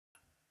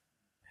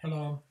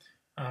Hello,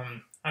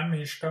 I'm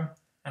Mishka,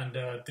 and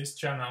this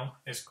channel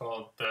is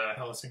called the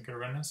Helsinki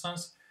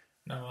Renaissance.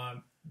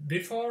 Now,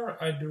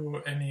 before I do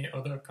any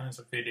other kinds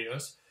of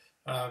videos,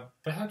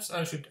 perhaps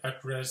I should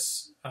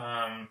address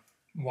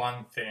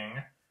one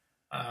thing.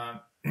 Uh,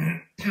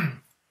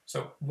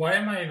 so, why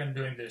am I even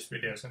doing these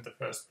videos in the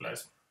first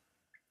place?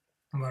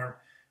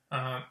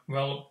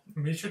 Well,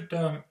 we should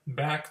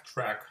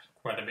backtrack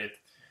quite a bit.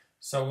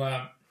 So,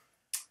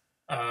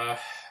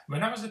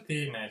 when I was a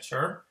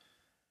teenager,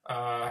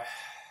 uh,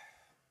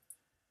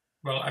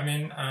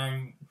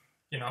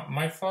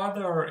 my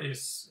father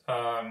is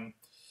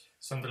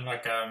something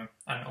like an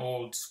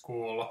old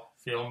school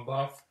film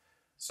buff.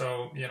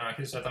 So,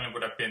 he certainly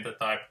would have been the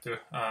type to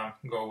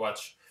go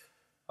watch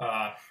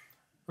uh,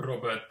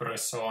 Robert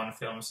Bresson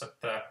films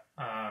at the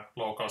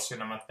local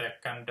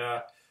cinematheque and,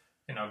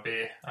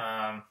 be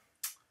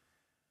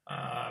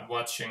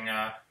watching,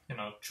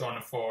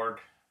 John Ford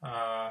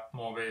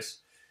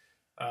movies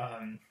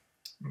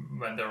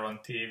when they're on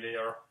TV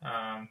or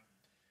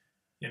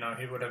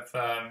he would have.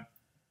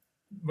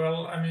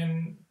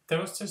 There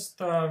was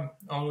just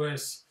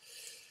always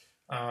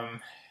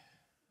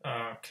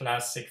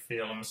classic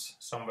films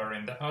somewhere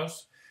in the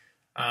house.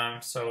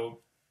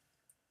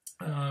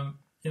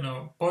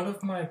 Both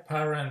of my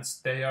parents,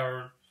 they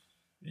are,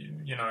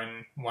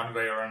 in one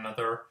way or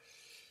another,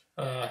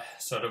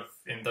 sort of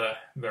in the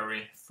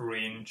very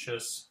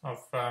fringes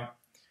of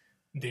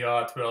the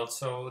art world,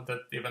 so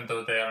that even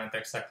though they aren't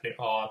exactly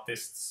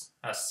artists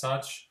as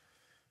such,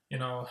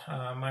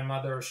 my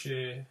mother,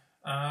 she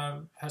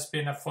has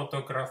been a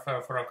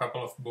photographer for a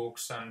couple of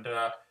books, and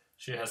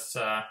she has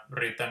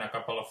written a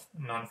couple of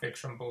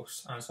non-fiction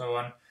books and so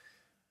on.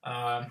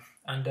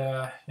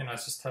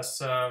 Just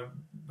has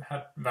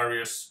had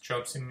various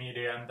jobs in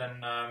media, and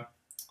then,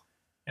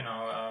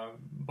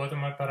 both of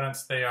my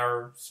parents, they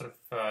are sort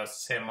of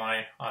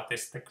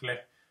semi-artistically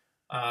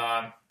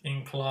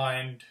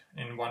inclined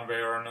in one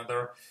way or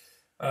another.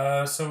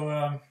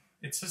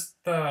 It's just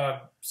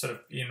sort of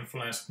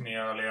influenced me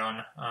early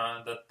on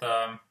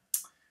that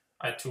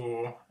I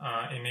too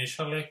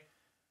initially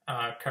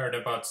cared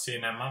about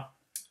cinema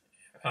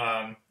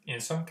in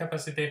some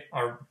capacity,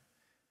 or,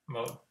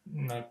 well,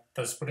 not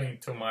that's putting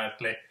it too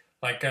mildly.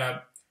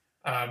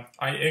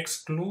 I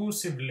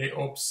exclusively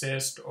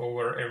obsessed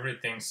over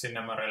everything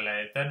cinema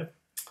related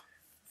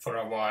for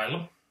a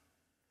while,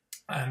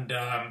 and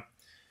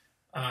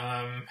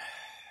I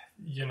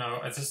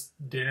just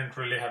didn't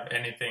really have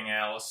anything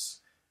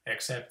else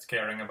except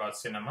caring about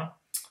cinema.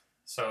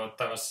 So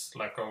that was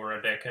like over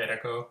a decade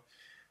ago.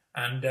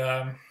 And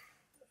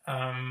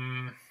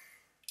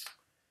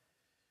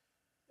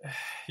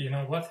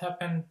what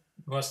happened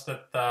was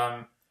that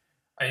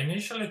I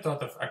initially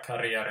thought of a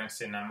career in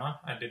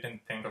cinema. I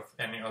didn't think of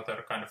any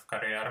other kind of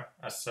career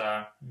as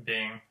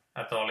being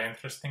at all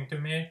interesting to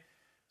me.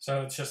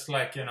 So it's just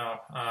like,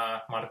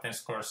 Martin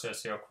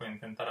Scorsese or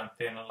Quentin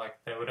Tarantino,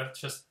 like they would have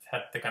just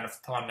had the kind of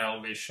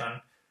tunnel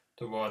vision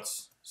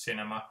towards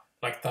cinema.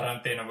 Like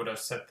Tarantino would have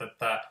said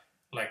that,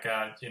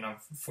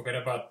 forget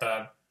about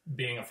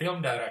being a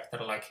film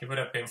director, like he would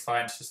have been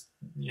fine just,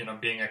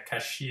 being a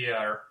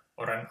cashier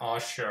or an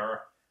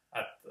usher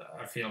at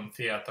a film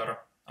theater,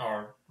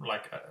 or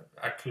like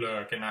a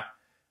clerk in a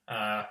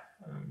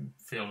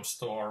film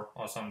store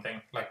or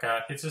something. Like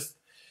he just,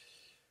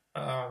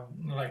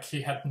 like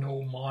he had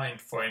no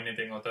mind for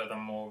anything other than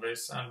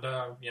movies, and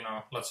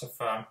lots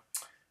of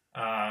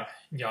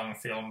young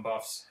film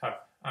buffs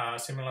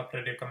have similar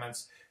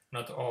predicaments.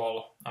 Not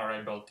all are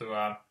able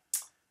to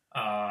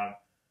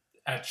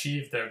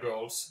achieve their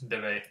goals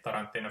the way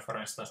Tarantino, for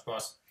instance,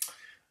 was.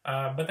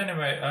 But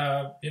anyway,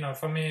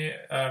 for me,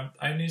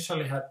 I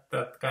initially had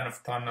that kind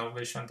of tunnel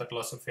vision that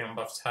lots of film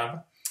buffs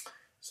have.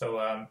 So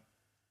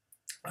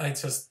I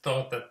just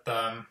thought that,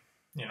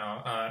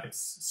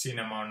 it's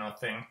cinema or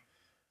nothing.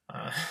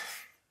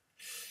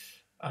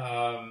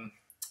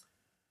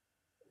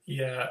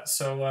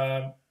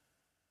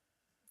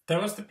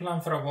 That was the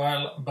plan for a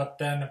while, but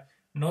then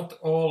not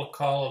all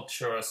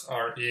cultures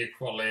are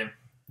equally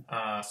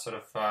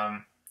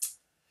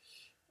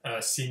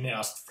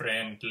cineast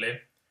friendly.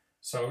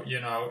 So,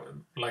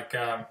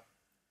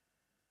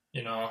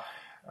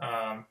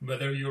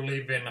 whether you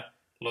live in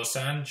Los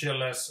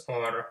Angeles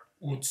or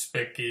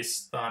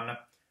Uzbekistan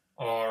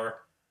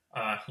or,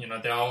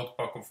 the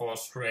outback of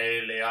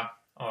Australia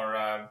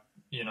or,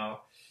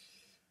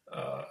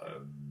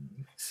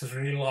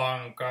 Sri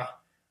Lanka,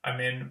 I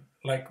mean,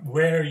 like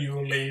where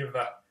you live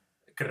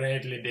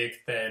greatly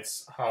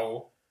dictates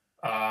how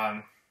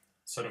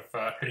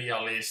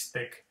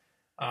realistic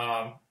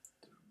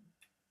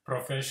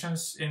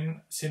professions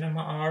in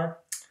cinema are.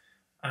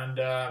 And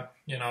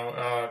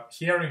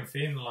here in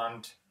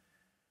Finland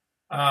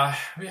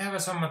we have a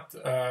somewhat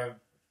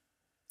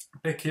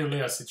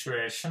peculiar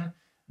situation,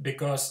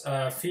 because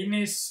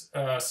Finnish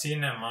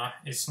cinema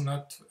is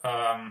not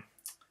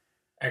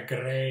a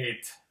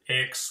great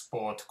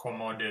export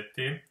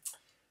commodity.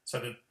 So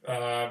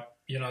that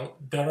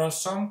there are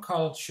some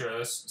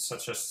cultures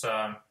such as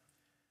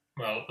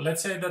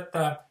let's say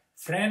that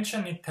French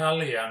and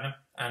Italian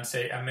and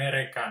say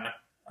American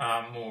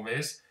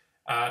movies,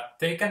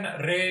 they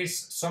can raise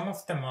some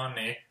of the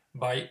money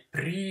by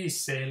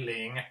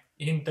pre-selling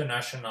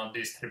international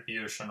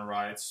distribution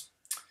rights.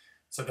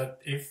 So that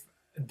if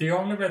the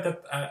only way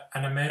that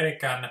an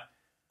American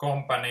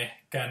company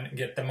can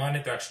get the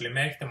money to actually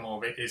make the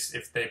movie is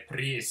if they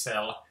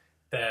pre-sell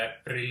the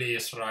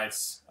release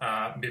rights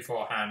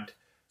beforehand,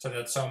 so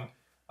that some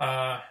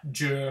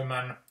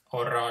German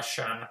or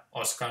Russian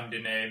or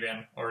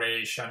Scandinavian or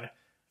Asian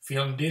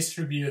film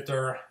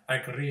distributor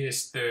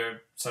agrees to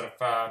sort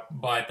of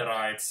buy the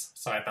rights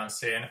sight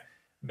unseen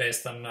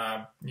based on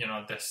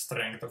the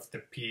strength of the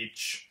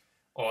pitch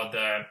or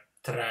the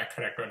track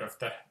record of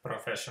the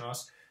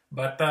professionals.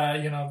 But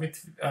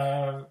with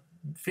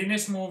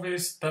Finnish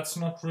movies, that's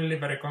not really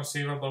very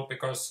conceivable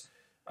because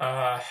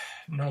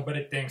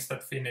nobody thinks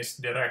that Finnish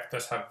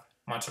directors have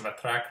much of a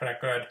track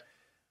record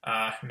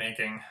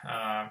making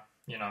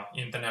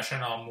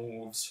international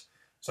moves,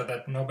 so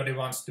that nobody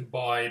wants to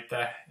buy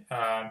the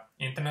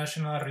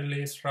international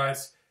release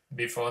rights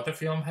before the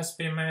film has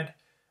been made.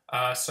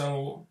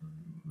 So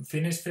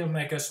Finnish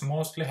filmmakers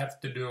mostly have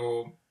to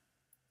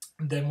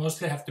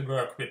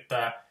work with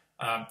the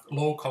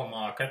local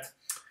market.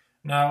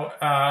 Now,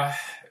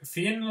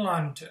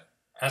 Finland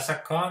as a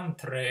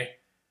country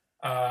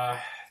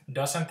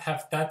doesn't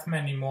have that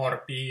many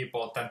more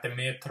people than the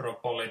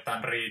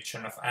metropolitan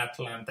region of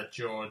Atlanta,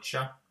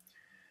 Georgia.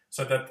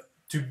 So that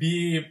to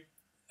be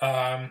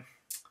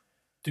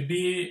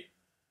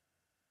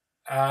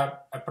a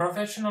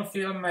professional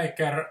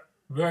filmmaker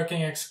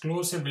working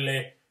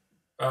exclusively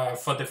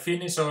for the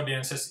Finnish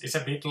audiences is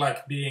a bit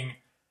like being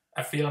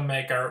a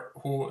filmmaker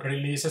who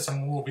releases a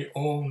movie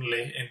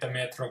only in the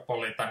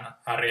metropolitan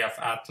area of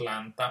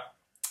Atlanta.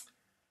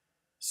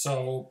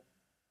 So,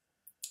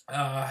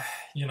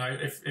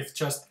 if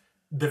just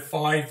the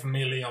 5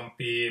 million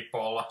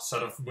people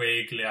sort of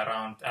vaguely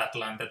around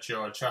Atlanta,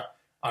 Georgia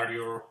are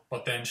your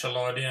potential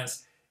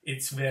audience,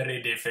 it's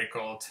very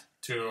difficult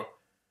to,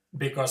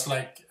 because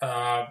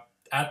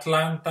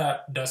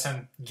Atlanta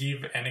doesn't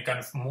give any kind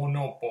of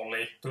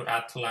monopoly to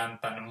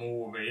Atlantan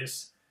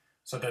movies,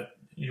 so that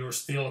you're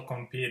still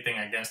competing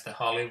against the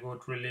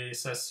Hollywood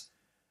releases,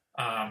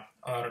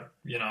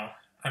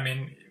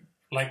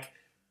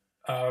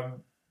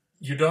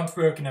 you don't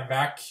work in a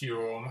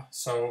vacuum,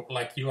 so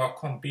you are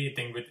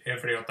competing with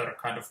every other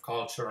kind of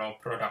cultural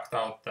product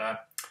out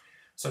there.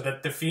 So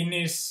that the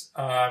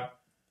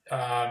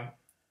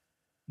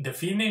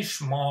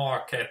Finnish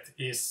market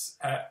is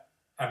a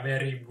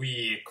very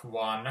weak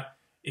one.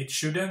 It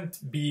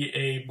shouldn't be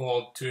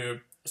able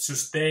to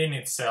sustain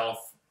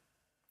itself.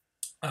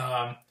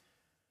 The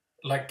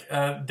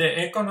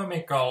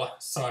economical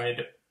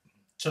side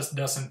just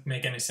doesn't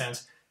make any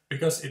sense,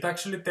 because it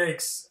actually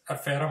takes a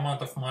fair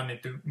amount of money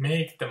to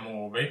make the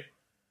movie.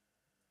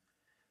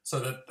 So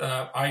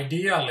that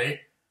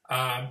ideally,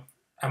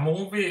 a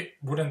movie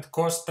wouldn't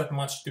cost that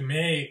much to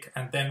make,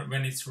 and then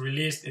when it's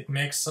released, it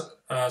makes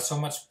so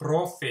much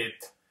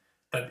profit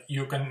that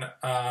you can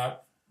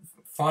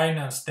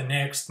finance the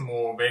next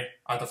movie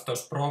out of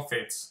those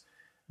profits.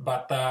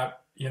 But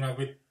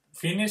with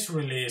Finnish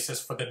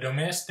releases for the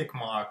domestic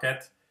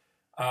market,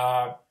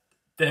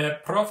 the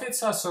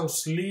profits are so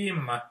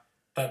slim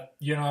that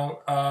you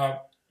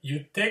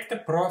take the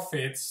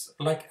profits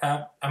like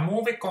a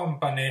movie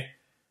company.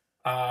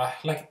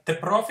 The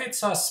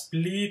profits are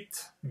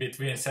split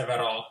between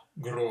several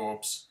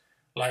groups.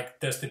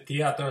 There's the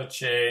theater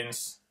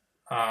chains.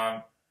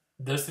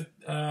 There's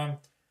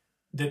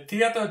the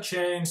theater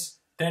chains.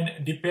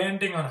 Then,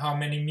 depending on how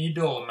many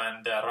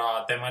middlemen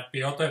there might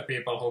be other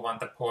people who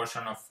want a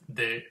portion of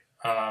the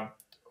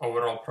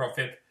overall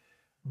profit.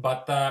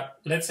 But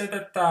let's say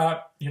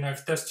that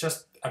if there's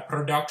just a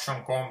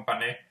production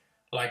company,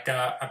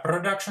 a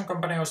production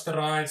company owns the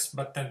rights,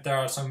 but then there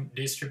are some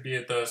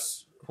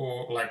distributors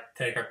who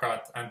take a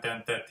cut, and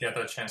then the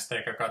theater chains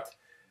take a cut,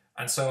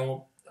 and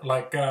so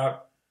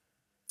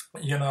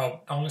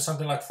only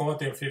something like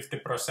 40 or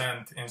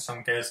 50% in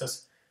some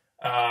cases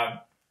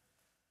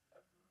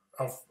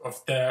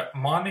of the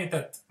money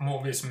that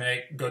movies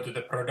make go to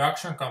the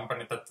production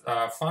company that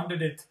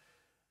funded it,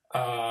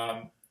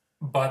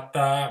 but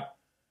the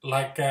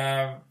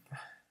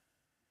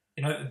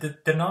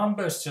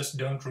numbers just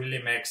don't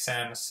really make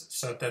sense.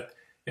 So that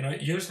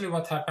usually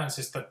what happens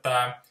is that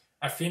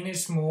a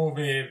Finnish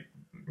movie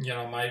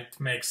might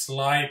make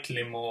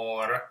slightly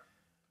more,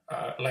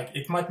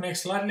 it might make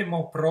slightly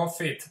more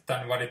profit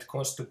than what it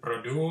costs to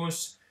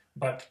produce,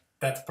 but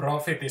that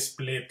profit is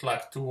split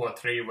 2 or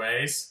 3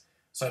 ways.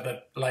 So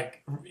that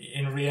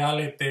in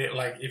reality,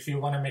 if you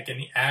want to make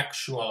any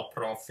actual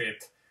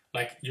profit,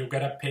 you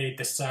gotta pay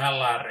the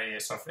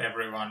salaries of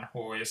everyone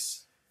who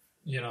is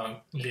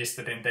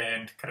listed in the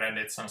end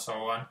credits and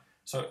so on.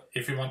 So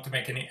if you want to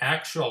make any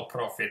actual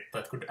profit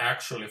that could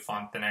actually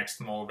fund the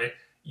next movie,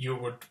 you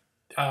would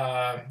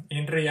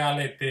in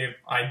reality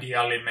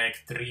ideally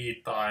make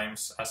 3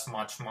 times as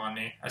much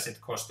money as it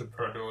costs to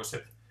produce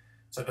it.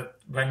 So that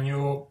when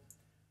you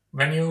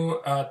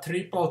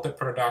triple the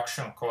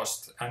production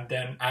cost, and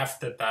then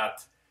after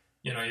that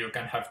you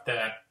can have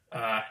the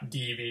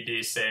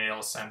DVD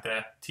sales and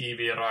the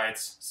TV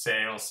rights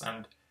sales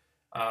and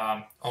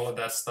all of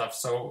that stuff.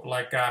 So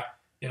like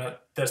you know,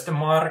 there's the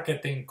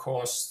marketing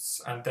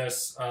costs and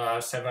there's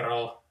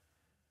several,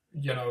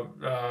 you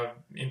know,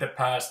 in the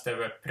past there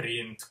were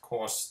print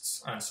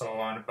costs and so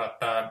on,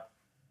 but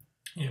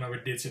you know,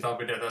 with digital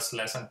video that's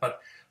lessened.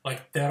 But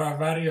like there are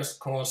various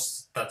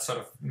costs that sort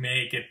of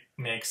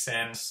make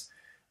sense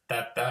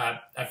that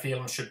a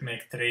film should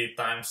make 3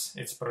 times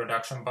its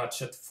production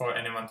budget for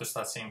anyone to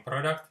start seeing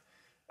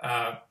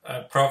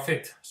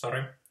profit,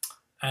 sorry.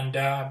 And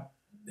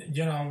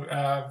you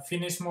know,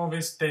 Finnish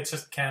movies, they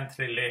just can't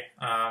really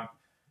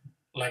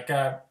like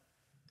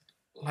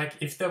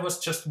if there was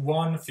just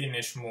one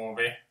Finnish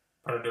movie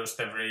produced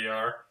every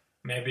year,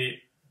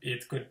 maybe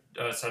it could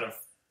sort of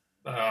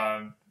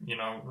you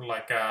know,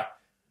 like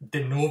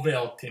the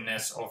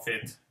noveltiness of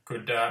it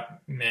could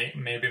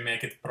maybe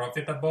make it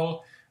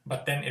profitable.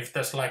 But then if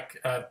there's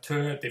like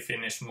 30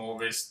 Finnish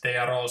movies, they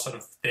are all sort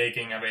of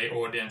taking away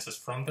audiences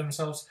from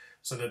themselves,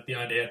 so that the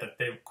idea that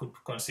they could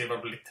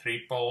conceivably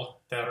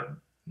triple their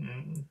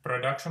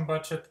production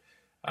budget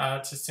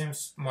just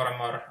seems more and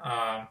more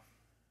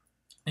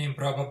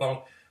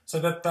improbable. So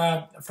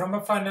that from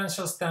a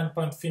financial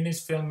standpoint,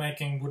 Finnish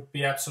filmmaking would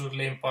be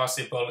absolutely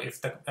impossible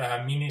if the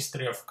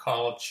Ministry of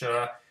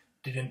Culture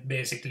didn't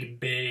basically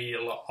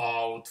bail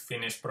out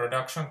Finnish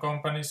production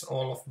companies,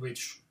 all of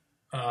which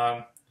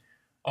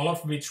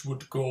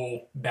would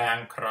go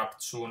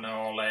bankrupt sooner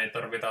or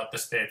later without the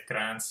state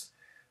grants.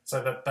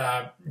 So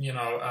that you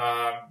know,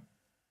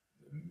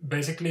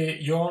 basically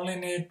you only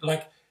need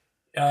like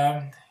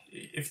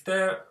if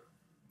the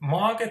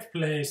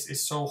marketplace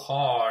is so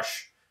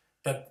harsh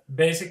that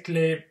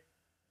basically,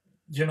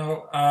 you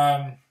know,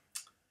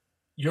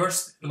 you're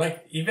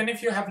like, even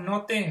if you have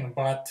nothing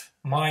but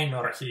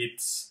minor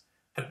hits,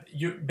 that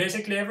you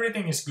basically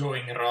everything is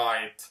going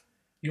right,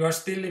 you are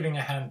still living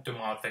a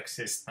hand-to-mouth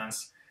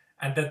existence,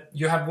 and that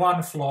you have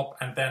one flop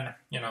and then,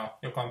 you know,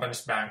 your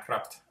company's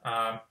bankrupt.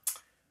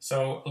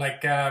 So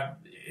like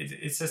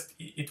it's just,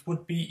 it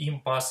would be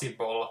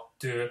impossible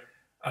to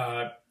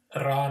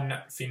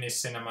run Finnish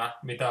cinema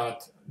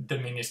without the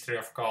Ministry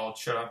of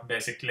Culture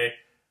basically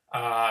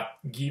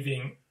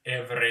giving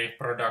every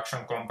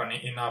production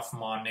company enough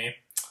money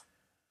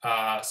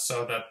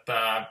so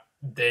that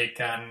they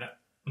can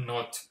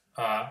not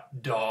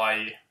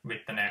die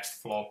with the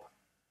next flop.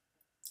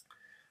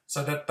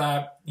 So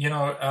that, you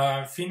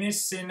know, Finnish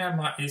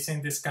cinema is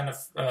in this kind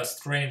of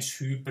strange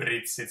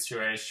hybrid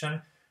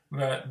situation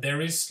where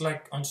there is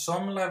like, on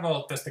some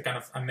level, there's the kind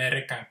of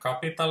American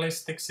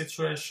capitalistic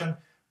situation,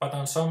 but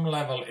on some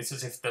level, it's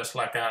as if there's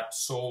like a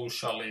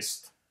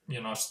socialist,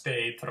 you know,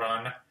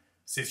 state-run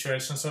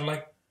situation. So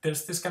like,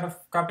 there's this kind of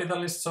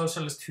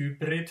capitalist-socialist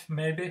hybrid,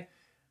 maybe,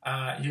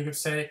 you could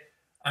say.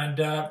 And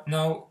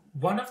now,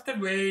 one of the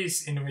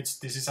ways in which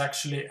this is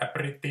actually a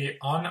pretty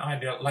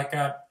unideal, like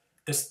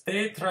the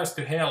state tries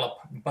to help,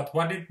 but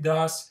what it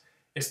does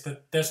is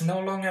that there's no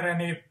longer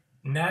any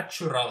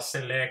natural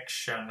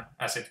selection,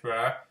 as it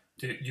were,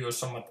 to use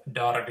somewhat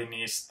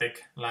Darwinistic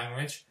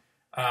language,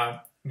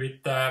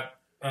 with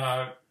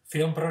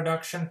film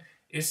production,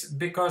 is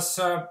because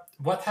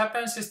what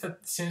happens is that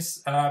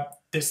since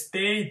the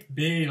state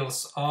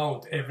bails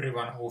out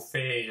everyone who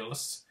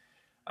fails,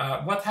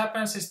 what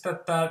happens is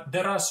that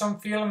there are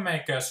some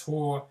filmmakers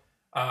who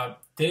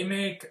they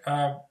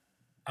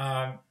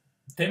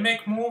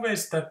make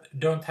movies that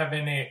don't have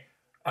any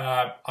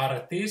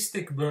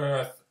artistic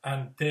worth,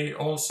 and they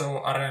also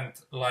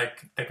aren't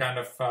like the kind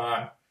of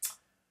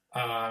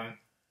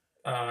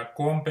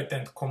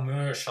competent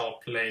commercial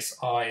place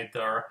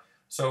either.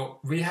 So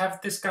we have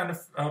this kind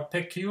of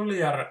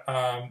peculiar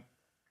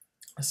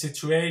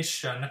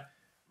situation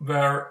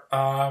where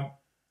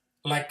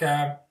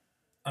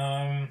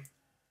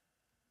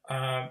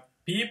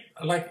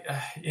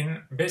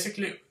in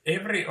basically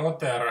every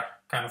other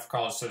kind of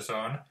culture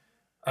zone,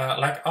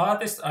 like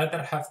artists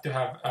either have to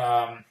have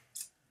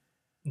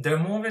the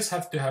movies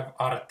have to have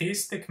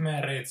artistic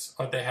merits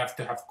or they have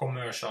to have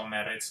commercial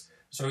merits.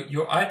 So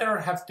you either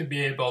have to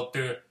be able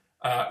to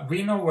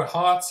win over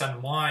hearts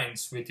and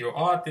minds with your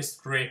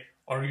artistry,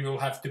 or you'll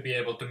have to be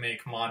able to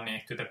make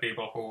money to the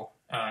people who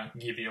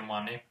give you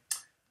money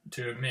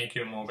to make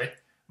your movie.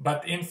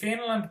 But in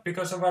Finland,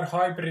 because of our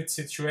hybrid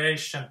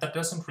situation, that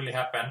doesn't really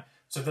happen.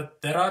 So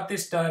that there are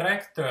these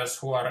directors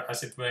who are,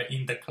 as it were,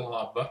 in the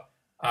club.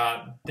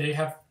 They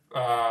have,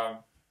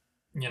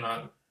 you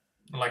know,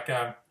 like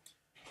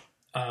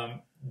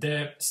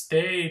the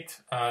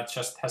state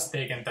just has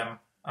taken them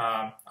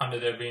under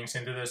their wings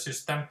into the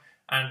system,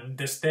 and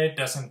the state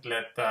doesn't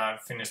let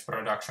Finnish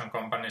production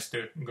companies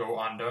to go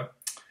under.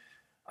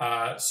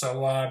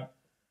 So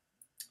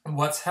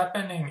what's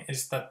happening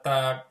is that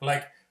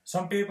like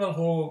some people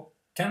who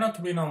cannot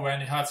win over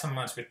any hearts and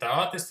minds with the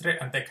artistry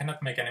and they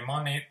cannot make any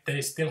money,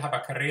 they still have a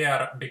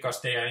career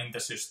because they are in the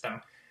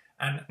system.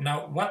 And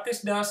now what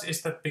this does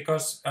is that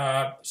because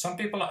some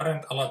people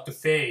aren't allowed to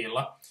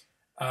fail,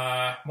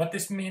 what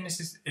this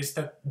means is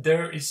that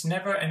there is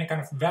never any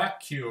kind of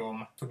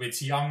vacuum to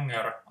which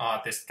younger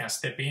artists can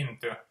step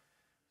into.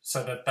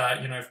 so that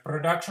if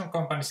production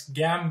companies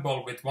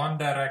gamble with one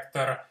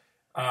director,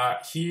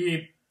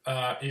 he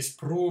is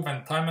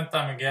proven time and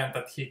time again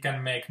that he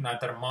can make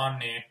neither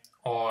money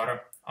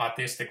or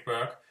artistic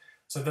work.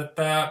 So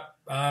that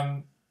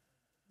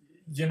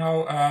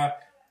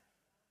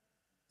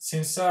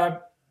since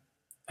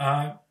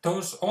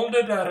those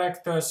older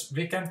directors,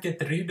 we can't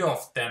get rid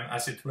of them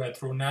as it were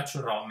through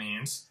natural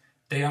means.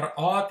 They are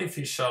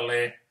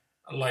artificially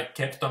like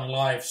kept on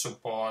life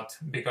support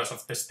because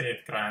of the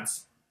state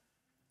grants.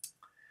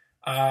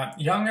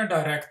 Younger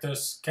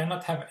directors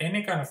cannot have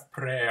any kind of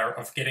prayer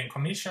of getting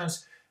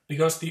commissions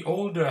because the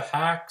older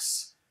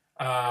hacks,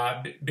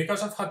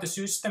 because of how the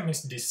system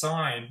is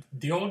designed,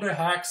 the older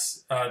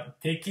hacks,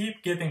 they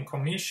keep getting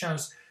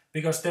commissions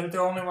because they're the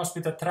only ones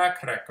with a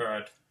track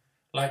record.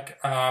 Like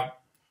a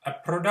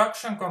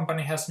production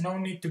company has no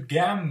need to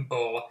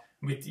gamble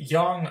with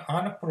young,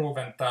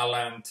 unproven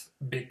talent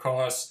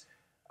because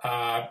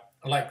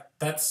like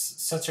that's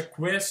such a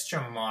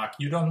question mark.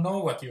 You don't know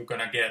what you're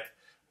gonna get.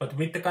 But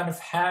with the kind of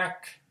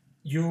hack,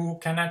 you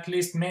can at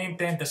least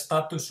maintain the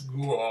status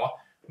quo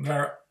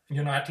where,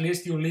 at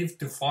least you live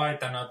to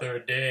fight another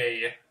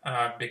day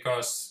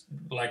because,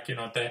 like,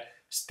 the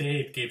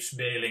state keeps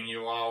bailing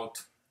you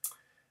out.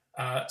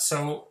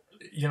 So,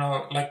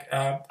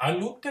 I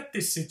looked at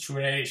this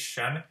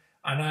situation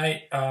and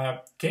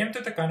I came to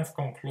the kind of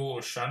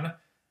conclusion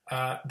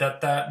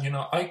that,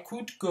 I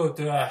could go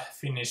to a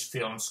Finnish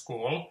film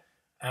school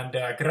and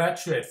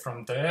graduate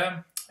from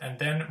there. And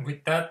then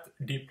with that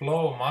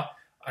diploma,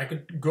 I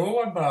could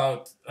go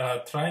about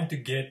trying to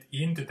get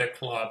into the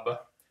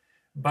club.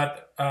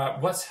 But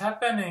what's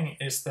happening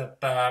is that,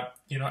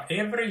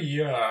 every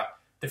year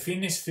the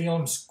Finnish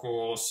film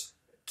schools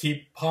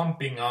keep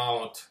pumping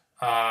out,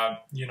 a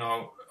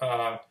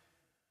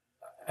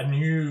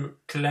new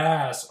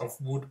class of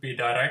would-be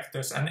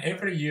directors. And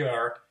every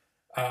year,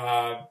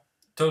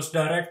 those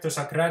directors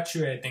are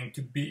graduating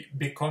to be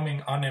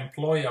becoming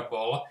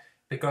unemployable.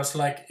 Because,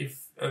 like,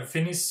 if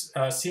Finnish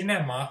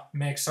cinema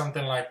makes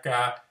something like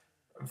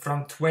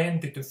from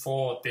 20 to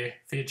 40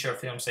 feature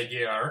films a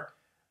year,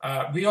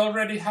 we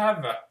already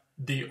have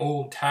the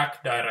old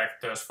hack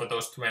directors for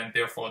those 20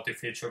 or 40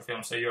 feature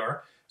films a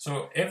year.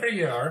 So every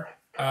year,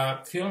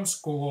 film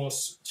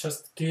schools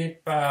just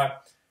keep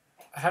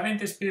having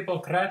these people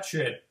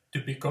graduate to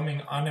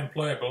becoming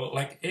unemployable.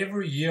 Like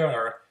every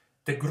year,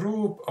 the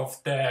group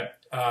of the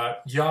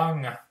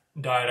young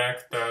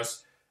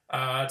directors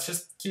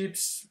just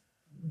keeps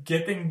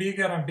getting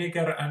bigger and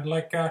bigger, and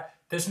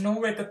there's no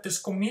way that there's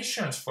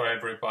commissions for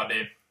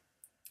everybody.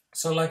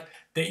 So like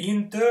the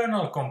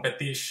internal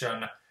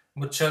competition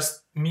would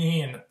just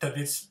mean that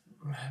it's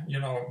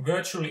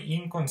virtually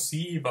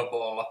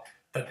inconceivable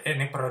that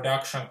any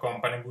production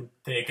company would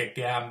take a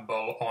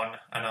gamble on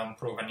an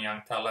unproven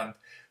young talent.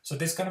 So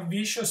this kind of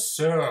vicious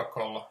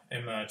circle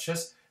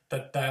emerges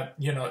that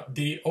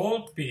the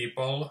old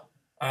people,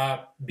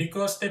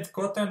 because they've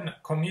gotten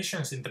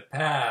commissions in the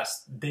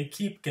past, they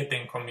keep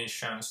getting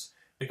commissions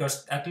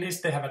because at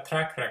least they have a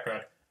track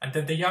record. And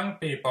then the young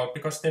people,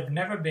 because they've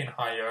never been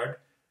hired,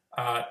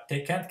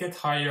 they can't get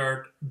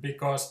hired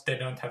because they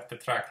don't have the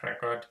track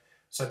record.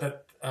 So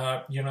that,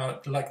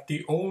 like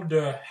the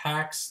older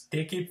hacks,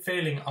 they keep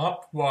failing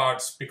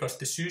upwards because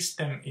the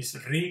system is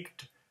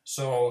rigged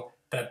so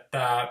that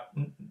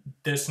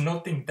there's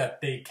nothing that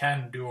they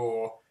can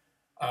do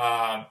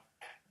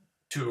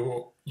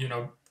to,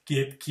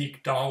 get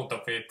kicked out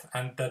of it.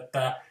 And that,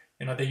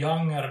 the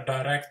younger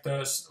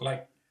directors,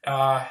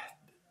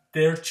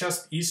 there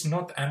just is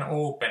not an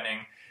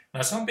opening.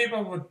 Now, some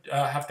people would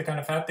have the kind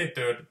of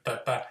attitude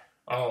that,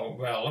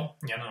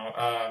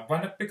 why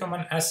not become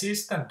an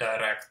assistant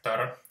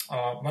director?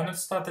 Why not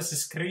start as a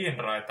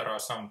screenwriter or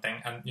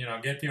something and,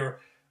 get your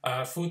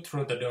foot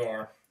through the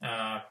door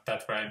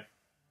that way?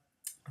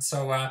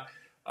 So,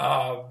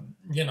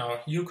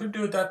 you could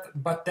do that,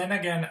 but then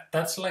again,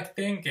 that's like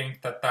thinking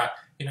that,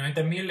 in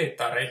the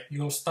military,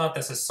 you'll start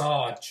as a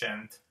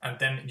sergeant and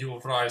then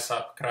you'll rise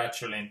up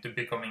gradually into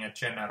becoming a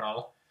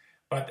general.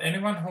 But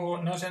anyone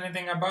who knows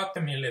anything about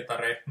the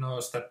military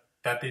knows that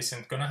that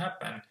isn't going to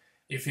happen.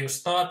 If you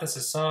start as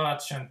a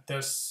sergeant,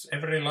 there's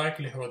every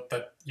likelihood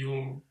that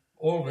you'll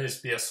always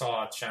be a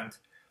sergeant.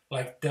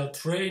 Like, they'll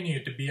train you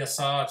to be a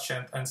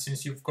sergeant, and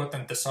since you've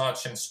gotten the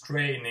sergeant's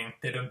training,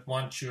 they don't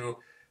want you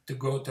to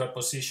go to a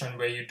position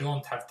where you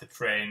don't have the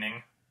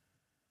training.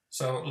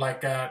 So,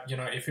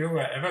 if you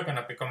were ever going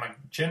to become a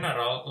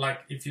general,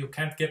 if you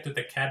can't get to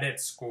the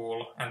cadet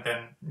school and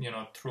then,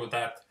 through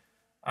that,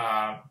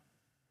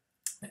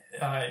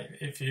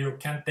 if you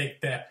can't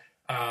take the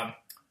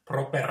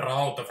proper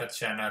route of a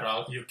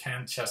general, you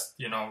can't just,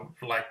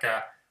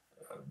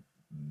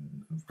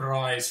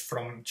 rise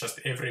from just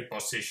every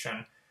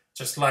position.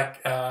 Just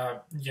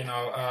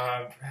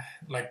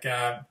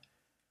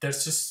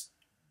there's just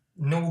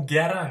no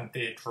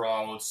guaranteed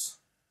roles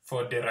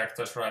for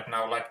directors right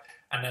now. Like,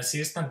 an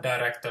assistant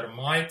director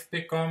might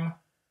become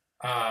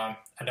a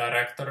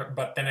director,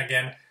 but then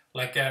again,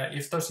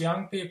 if those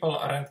young people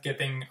aren't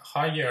getting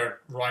hired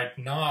right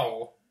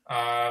now,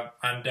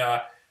 and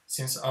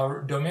since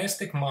our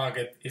domestic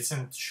market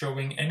isn't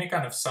showing any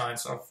kind of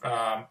signs of,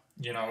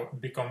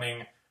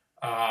 becoming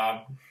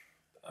a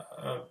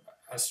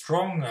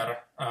stronger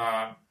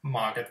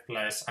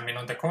marketplace. I mean,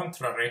 on the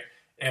contrary,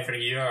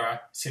 every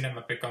year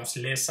cinema becomes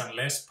less and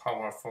less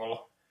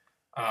powerful,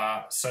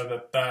 so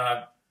that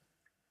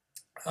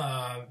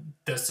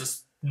there's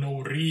just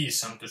no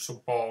reason to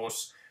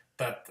suppose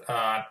that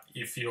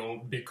if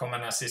you become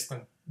an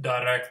assistant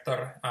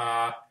director,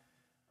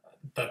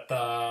 that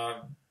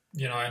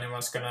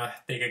anyone's gonna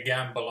take a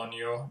gamble on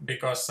you,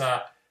 because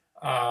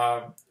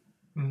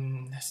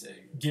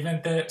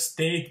given the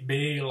state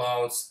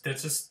bailouts,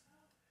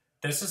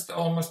 there's just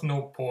almost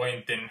no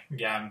point in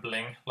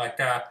gambling. Like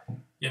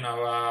in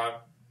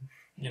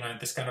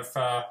this kind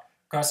of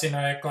casino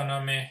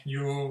economy,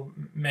 you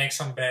make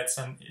some bets,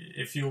 and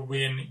if you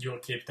win, you'll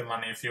keep the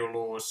money. If you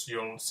lose,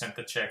 you'll send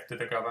the check to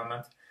the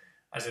government,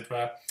 as it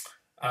were.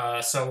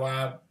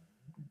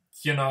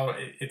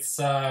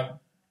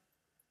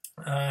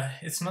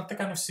 It's not the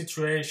kind of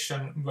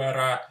situation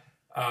where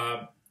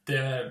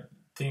the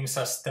things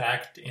are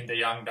stacked in the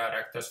young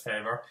director's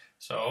favor.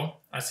 So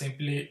I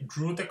simply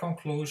drew the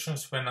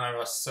conclusions when I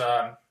was,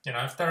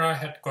 after I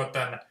had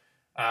gotten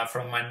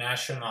from my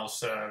national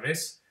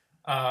service.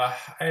 I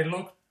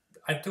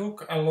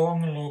took a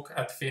long look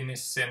at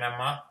Finnish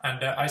cinema,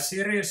 and I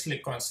seriously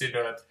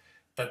considered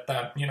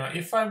that,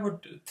 if I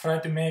would try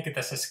to make it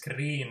as a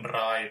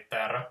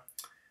screenwriter,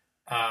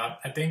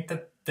 I think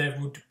that there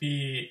would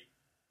be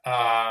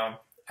a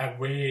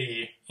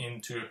way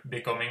into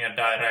becoming a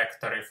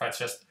director if I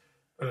just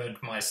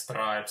earned my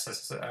stripes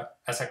as a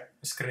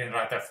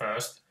screenwriter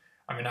first.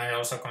 I mean, I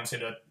also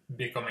considered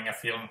becoming a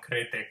film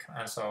critic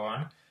and so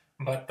on.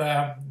 But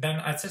then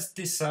I just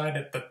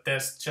decided that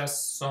there's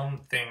just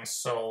something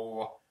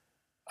so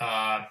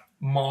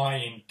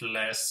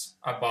mindless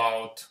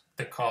about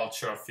the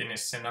culture of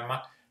Finnish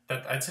cinema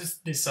that I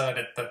just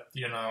decided that,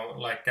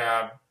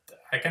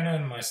 I can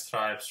earn my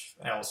stripes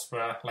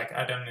elsewhere. Like,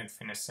 I don't need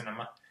Finnish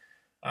cinema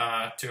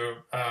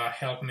to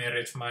help me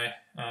reach my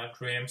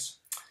dreams.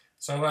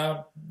 So,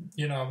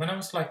 when I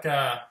was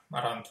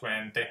around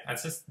 20, I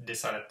just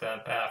decided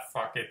that,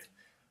 fuck it.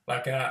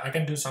 I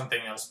can do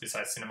something else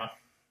besides cinema.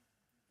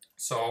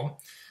 So,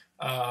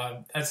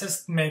 I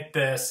just made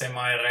the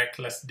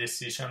semi-reckless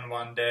decision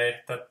one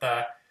day that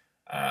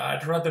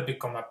I'd rather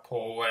become a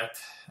poet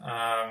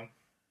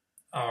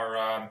or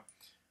a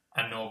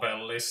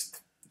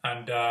novelist.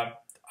 And I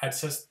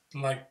just,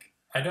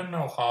 I don't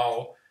know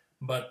how,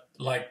 but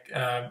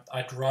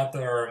I'd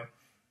rather...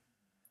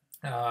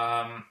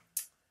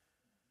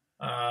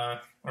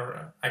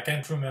 or I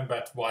can't remember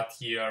at what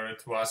year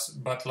it was,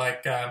 but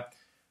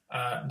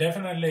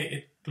definitely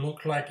it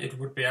looked like it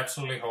would be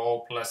absolutely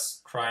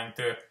hopeless trying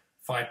to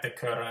fight the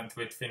current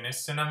with Finnish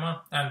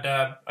cinema, and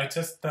I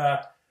just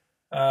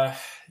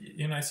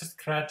just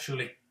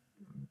gradually,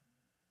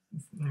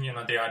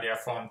 the idea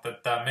formed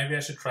that maybe I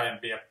should try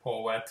and be a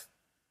poet.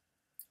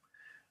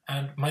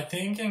 And my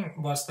thinking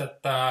was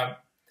that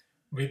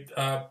with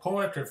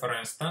poetry, for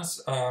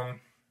instance,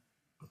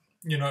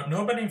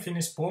 nobody in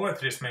Finnish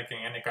poetry is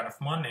making any kind of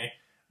money,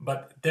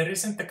 but there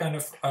isn't the kind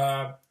of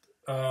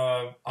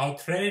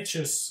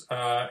outrageous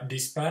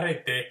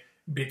disparity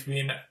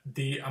between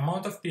the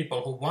amount of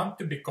people who want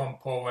to become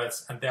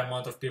poets and the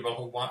amount of people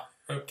who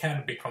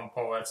can become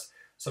poets.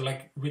 So,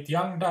 with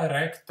young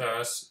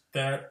directors,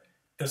 there's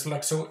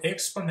so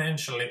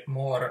exponentially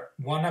more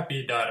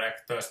wannabe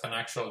directors than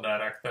actual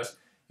directors.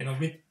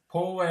 With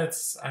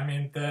poets, I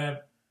mean,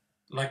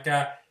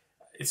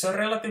 it's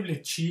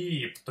relatively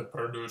cheap to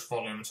produce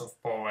volumes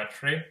of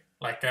poetry.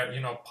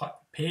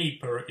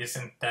 Paper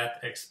isn't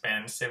that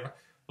expensive.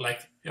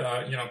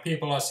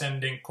 People are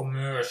sending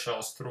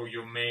commercials through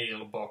your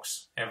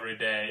mailbox every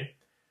day.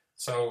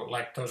 So,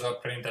 those are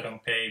printed on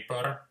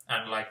paper,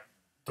 and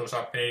those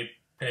are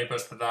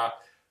papers that are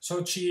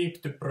so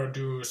cheap to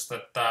produce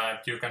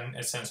that you can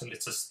essentially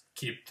just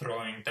keep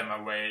throwing them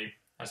away,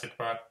 as it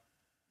were.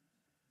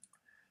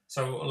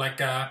 So,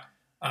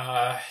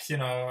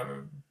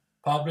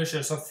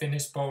 publishers of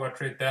Finnish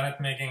poetry, they aren't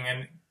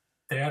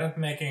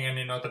making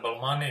any notable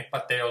money,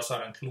 but they also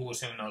aren't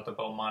losing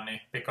notable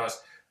money,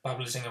 because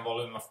publishing a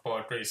volume of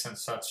poetry isn't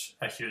such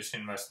a huge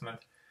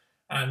investment.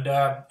 And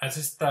I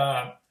just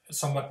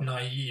somewhat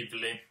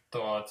naively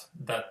thought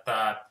that,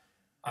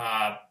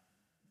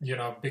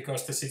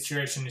 because the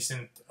situation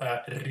isn't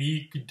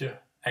rigged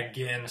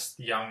against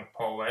young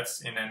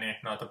poets in any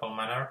notable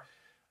manner,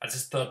 I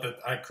just thought that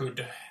I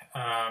could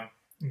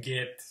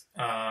get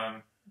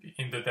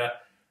into the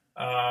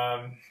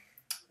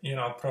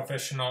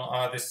professional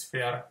artist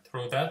sphere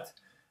through that.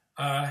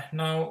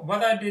 Now,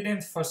 what I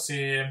didn't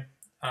foresee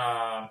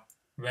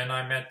when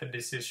I made the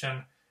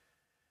decision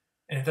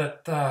is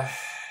that,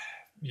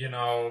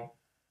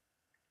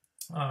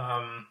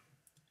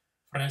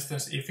 for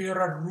instance, if you're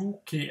a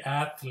rookie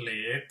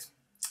athlete,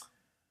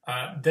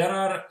 there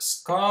are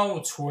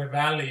scouts who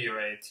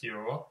evaluate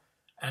you,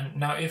 and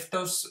now if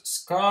those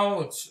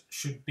scouts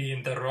should be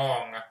in the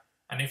wrong,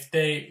 and if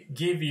they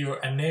give you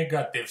a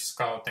negative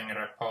scouting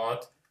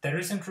report, there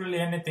isn't really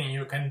anything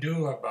you can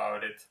do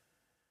about it.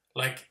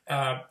 Like,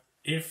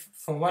 if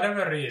for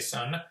whatever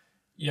reason,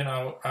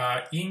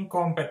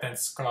 incompetent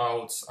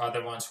scouts are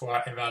the ones who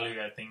are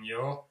evaluating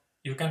you,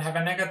 you can have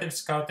a negative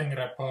scouting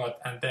report,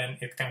 and then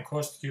it can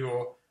cost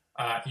you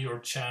your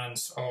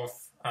chance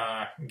of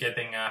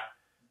getting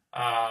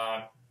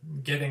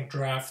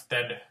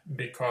drafted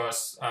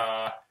because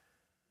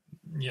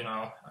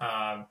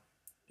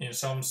in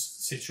some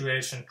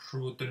situation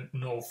through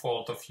no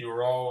fault of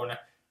your own,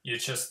 you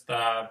just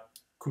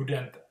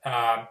couldn't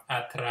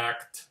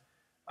attract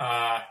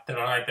the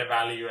right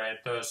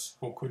evaluators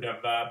who could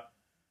have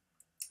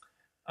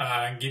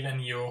given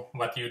you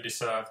what you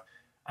deserve.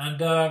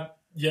 And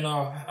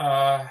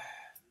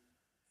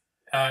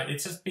it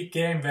just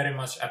became very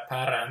much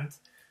apparent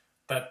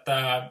that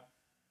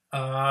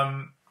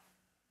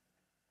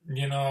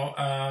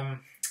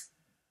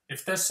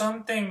if there's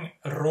something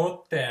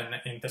rotten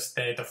in the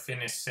state of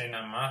Finnish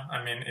cinema,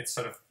 I mean, it's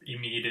sort of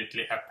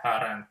immediately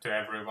apparent to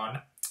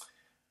everyone.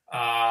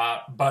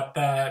 But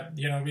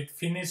with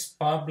Finnish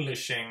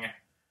publishing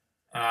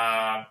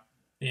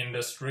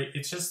industry,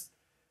 it just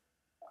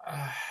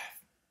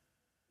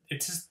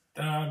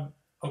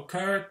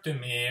occurred to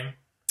me,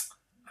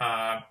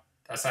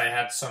 as I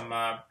had some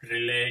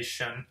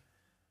relation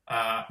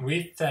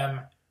with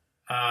them,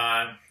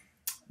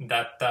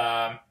 that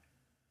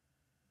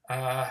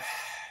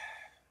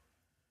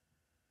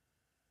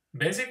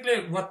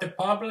basically what the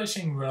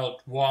publishing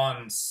world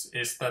wants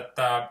is that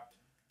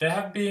there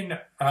have been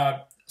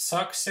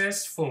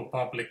successful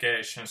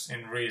publications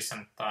in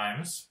recent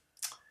times,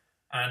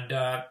 and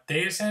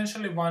they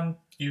essentially want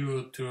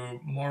you to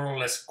more or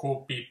less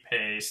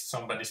copy-paste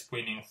somebody's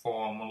winning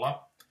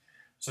formula,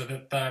 so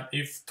that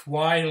if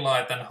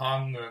Twilight and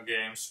Hunger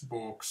Games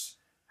books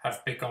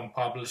have become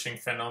publishing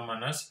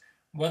phenomena,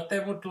 what they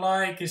would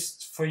like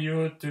is for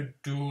you to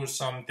do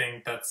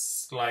something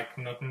that's like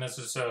not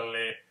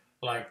necessarily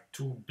like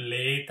too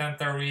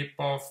blatant a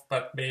rip-off,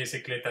 but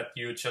basically that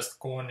you just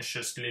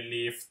consciously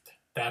lift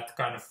that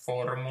kind of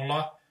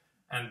formula,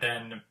 and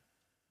then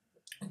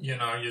you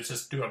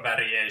just do a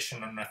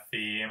variation on a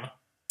theme.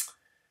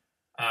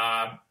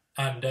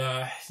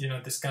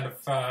 This kind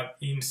of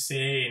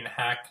insane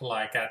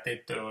hack-like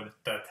attitude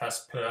that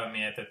has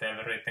permeated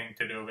everything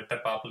to do with the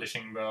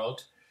publishing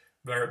world,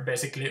 where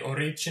basically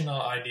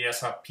original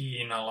ideas are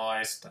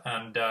penalized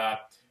and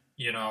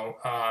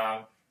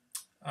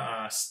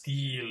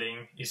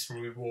stealing is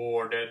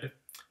rewarded,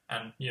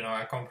 and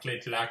a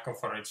complete lack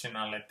of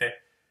originality,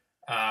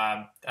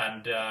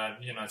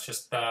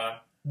 just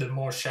the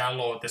more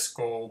shallow the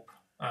scope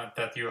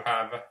that you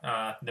have,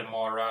 the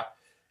more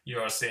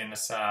you're seen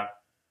as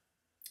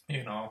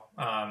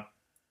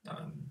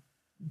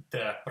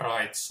the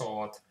right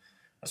sort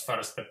as far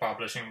as the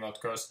publishing world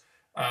goes.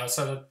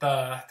 So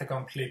that the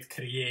complete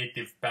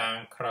creative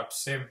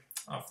bankruptcy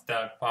of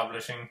the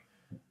publishing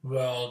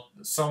world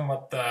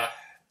somewhat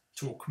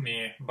took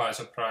me by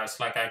surprise.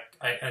 Like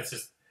I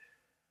just,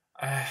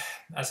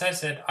 as I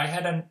said, I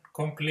had a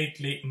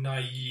completely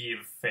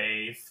naive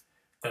faith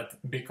that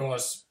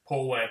because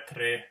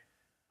poetry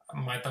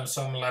might on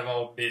some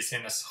level be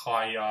seen as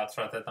high art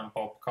rather than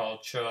pop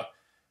culture,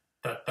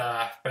 that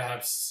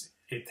perhaps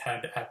it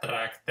had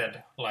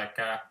attracted like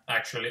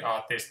actually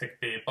artistic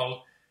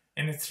people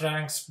in its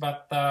ranks,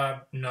 but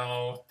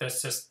no,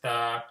 there's just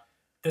the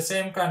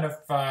same kind of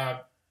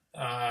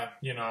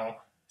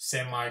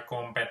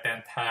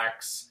semi-competent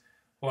hacks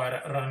who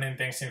are running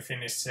things in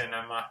Finnish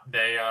cinema.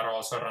 They are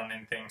also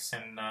running things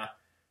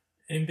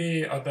in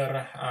the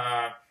other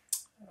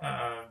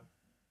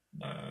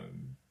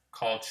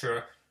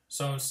culture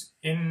zones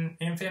in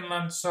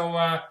Finland. So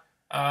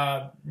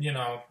I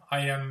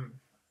am,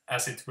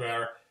 as it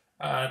were,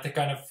 the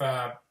kind of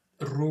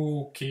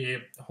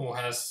rookie who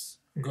has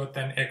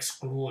gotten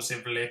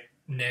exclusively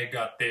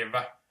negative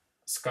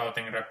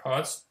scouting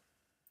reports.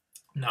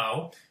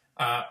 Now,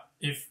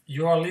 if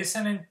you are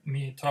listening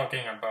me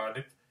talking about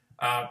it,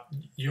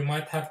 you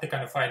might have the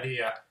kind of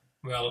idea,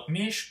 well,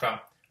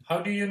 Mishka, how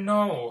do you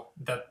know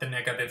that the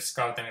negative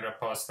scouting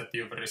reports that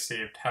you've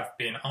received have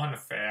been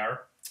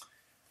unfair?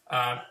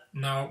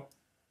 Now,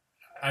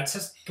 I'd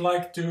just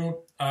like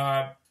to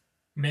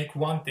make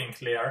one thing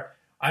clear.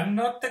 I'm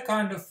not the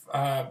kind of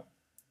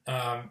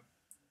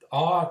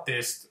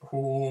artist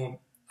who,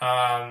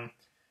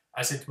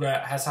 as it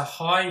were, has a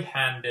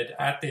high-handed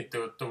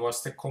attitude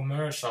towards the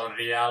commercial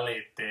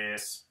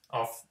realities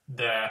of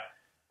the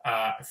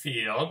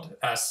field,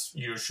 as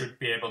you should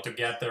be able to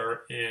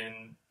gather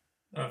in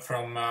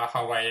from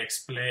how I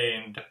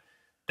explained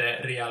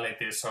the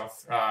realities of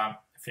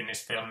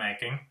Finnish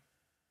filmmaking.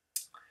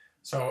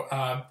 So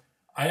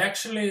I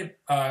actually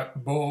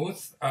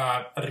both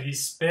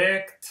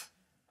respect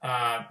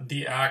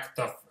the act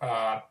of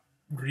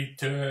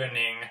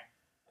returning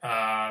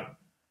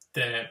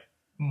the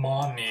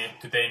money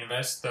to the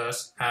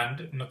investors,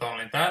 and not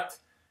only that,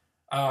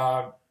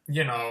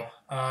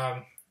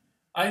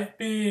 I've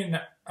been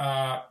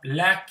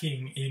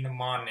lacking in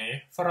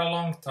money for a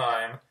long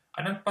time.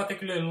 I don't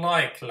particularly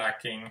like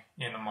lacking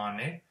in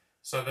money,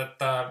 so that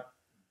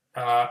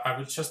I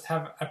would just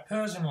have a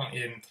personal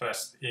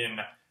interest in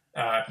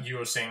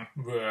using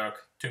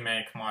work to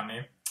make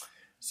money,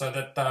 so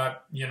that the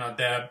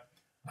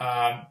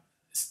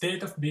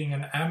state of being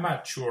an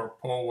amateur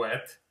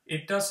poet,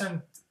 it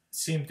doesn't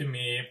seem to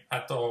me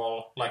at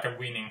all like a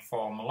winning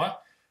formula.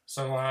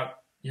 So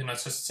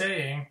just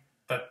saying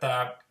that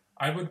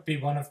I would be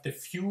one of the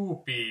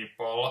few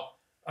people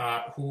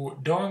who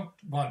don't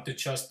want to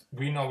just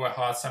win over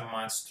hearts and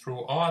minds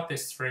through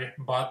artistry,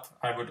 but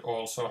I would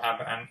also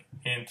have an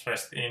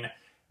interest in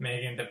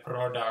making the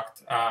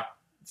product a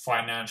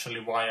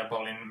financially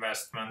viable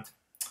investment.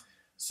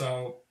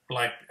 So,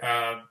 like,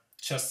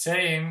 just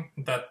saying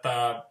that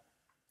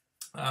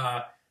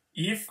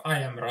if I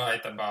am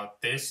right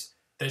about this,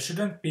 there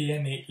shouldn't be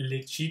any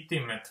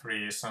legitimate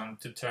reason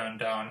to turn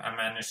down a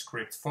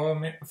manuscript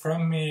from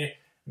me,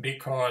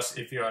 because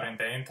if you are in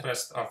the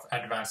interest of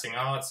advancing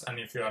arts and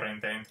if you are in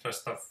the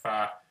interest of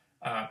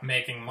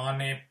making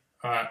money,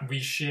 we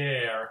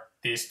share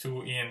these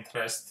two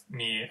interests,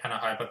 me and a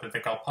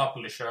hypothetical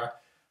publisher,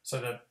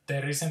 so that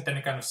there isn't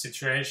any kind of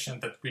situation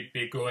that we'd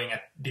be going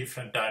at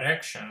different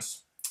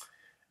directions.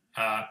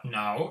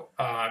 Now,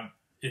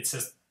 it's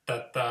just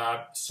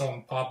that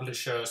some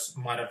publishers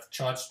might have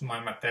judged my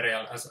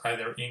material as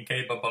either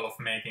incapable of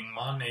making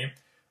money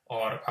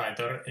or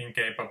either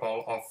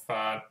incapable of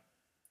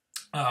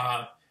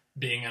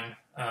being an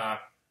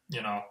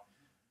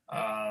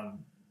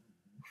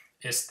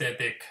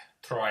aesthetic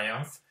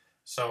triumph.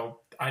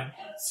 So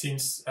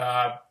since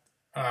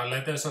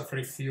letters of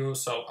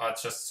refusal are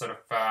just sort of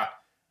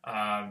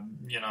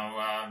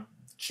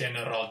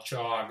general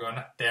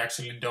jargon, they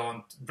actually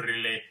don't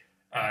really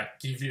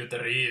give you the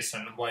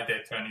reason why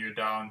they turn you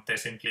down. They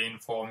simply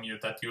inform you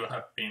that you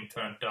have been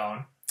turned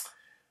down.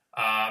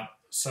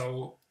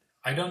 So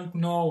I don't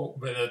know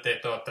whether they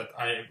thought that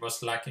I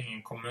was lacking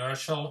in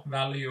commercial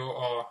value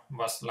or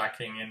was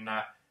lacking in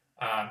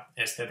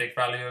aesthetic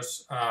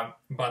values,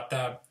 but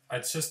I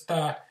just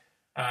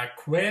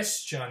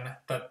question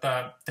that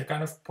the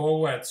kind of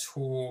poets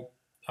who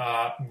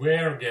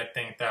were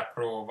getting the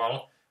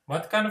approval,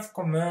 what kind of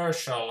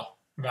commercial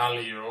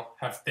value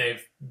have they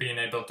been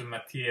able to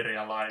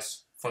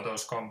materialize for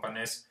those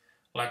companies?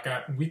 Like,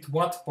 with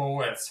what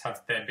poets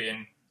have they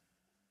been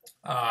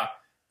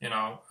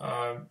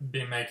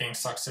be making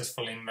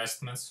successful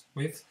investments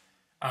with?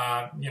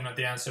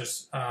 The answer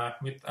is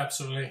with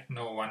absolutely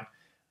no one.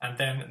 And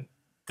then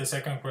the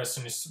second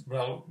question is,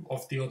 well,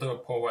 of the other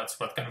poets,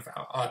 what kind of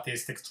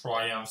artistic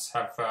triumphs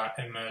have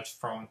emerged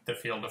from the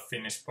field of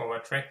Finnish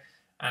poetry?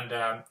 And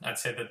I'd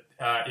say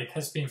that it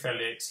has been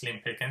fairly slim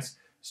pickings.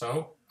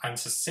 So I'm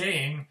just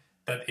saying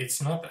that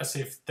it's not as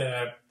if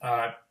the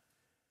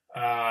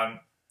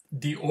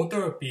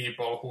other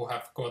people who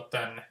have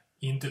gotten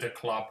into the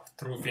club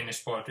through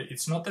Finnish poetry,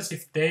 it's not as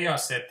if they are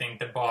setting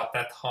the bar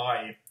that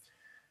high.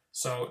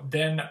 So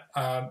then,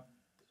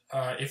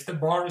 if the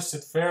bar is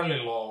set fairly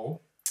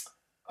low,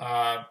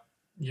 can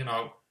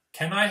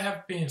I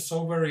have been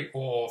so very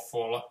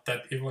awful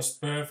that it was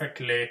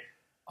perfectly,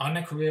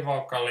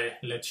 unequivocally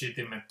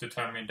legitimate to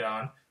turn me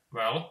down?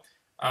 Well,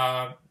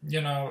 I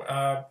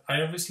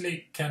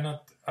obviously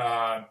cannot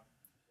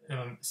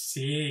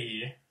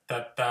say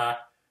that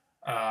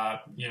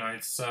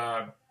it's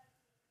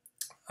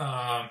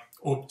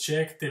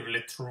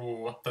objectively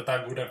true that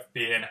I would have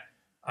been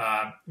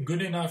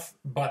good enough,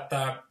 but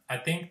I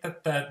think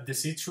that the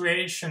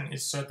situation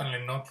is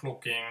certainly not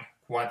looking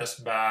quite as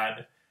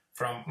bad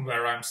from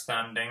where I'm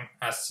standing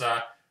as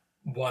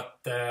what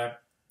the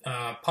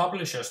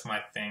publishers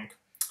might think.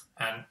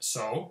 And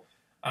so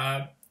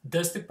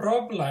there's the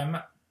problem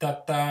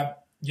that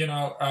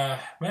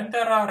when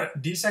there are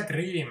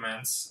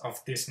disagreements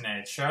of this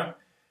nature,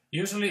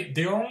 usually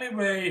the only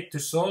way to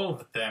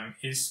solve them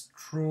is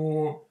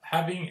through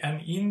having an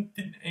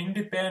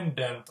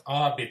independent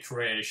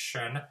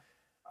arbitration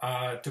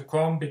to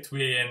come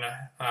between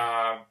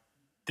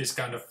this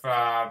kind of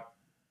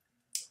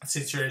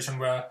situation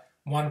where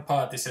one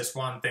party says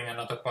one thing,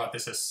 another party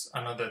says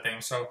another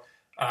thing. So,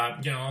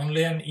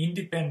 only an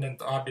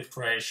independent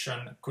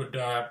arbitration could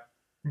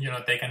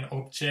take an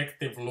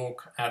objective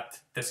look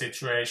at the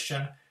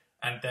situation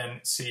and then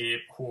see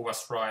who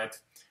was right.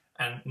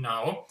 And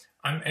now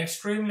I'm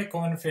extremely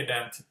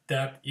confident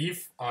that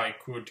if I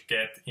could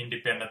get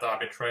independent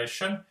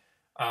arbitration,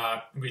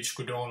 which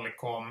could only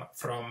come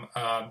from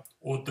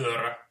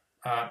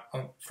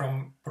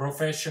from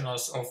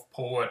professionals of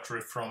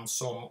poetry from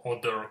some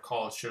other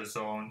culture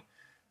zone,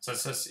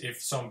 such as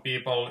if some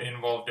people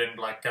involved in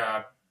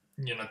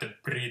the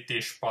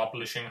British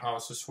publishing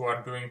houses who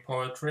are doing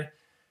poetry,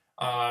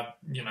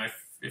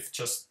 if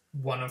just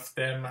one of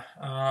them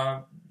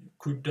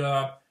could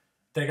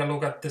take a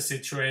look at the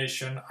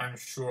situation, I'm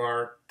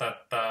sure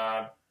that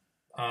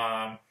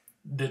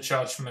the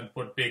judgment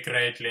would be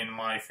greatly in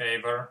my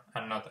favor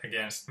and not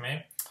against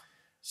me.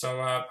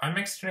 So I'm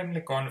extremely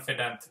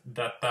confident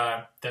that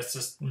there's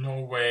just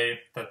no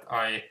way that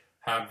I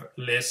have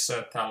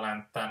lesser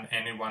talent than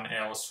anyone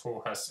else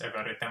who has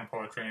ever written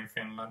poetry in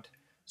Finland.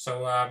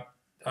 So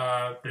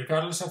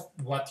regardless of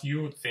what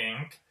you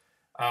think,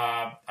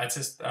 I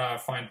just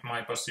find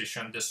my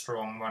position the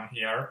strong one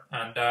here,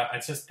 and I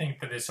just think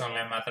that it's only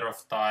a matter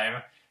of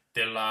time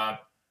till, well,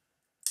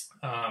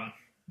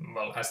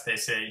 as they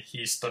say,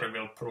 history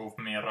will prove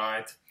me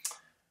right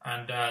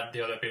and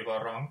the other people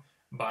wrong.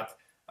 But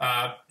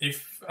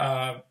if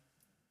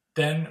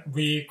then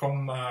we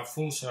come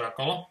full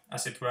circle,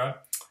 as it were,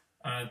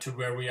 to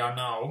where we are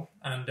now,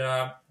 and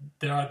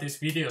there are these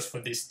videos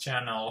for this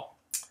channel.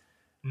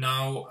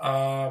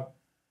 Now,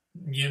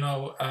 you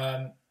know,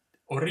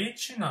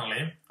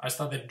 originally I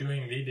started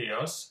doing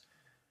videos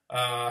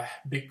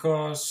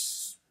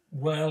because,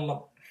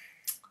 well,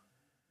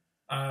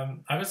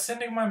 I was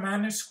sending my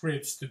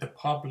manuscripts to the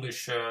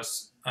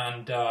publishers,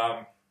 and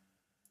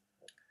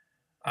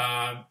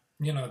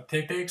you know,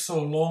 they take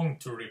so long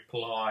to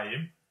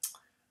reply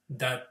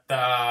that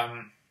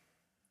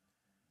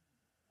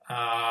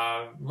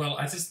well,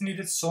 I just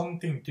needed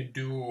something to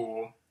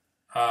do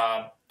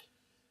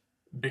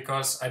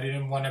because I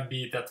didn't want to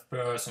be that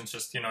person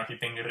just, you know,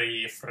 hitting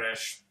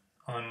refresh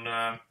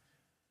on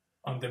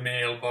the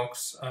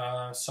mailbox.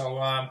 So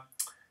I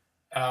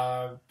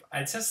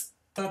just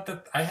thought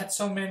that I had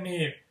so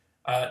many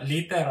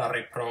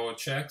literary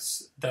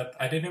projects that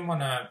I didn't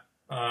want to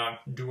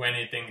do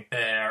anything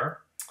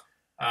there.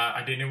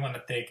 I didn't want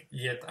to take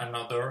yet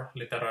another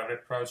literary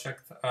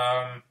project.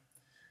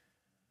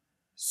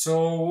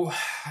 So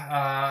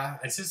I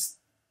just,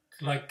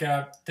 like,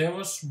 there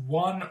was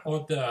one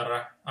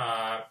other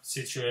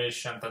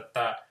situation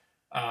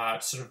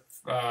that sort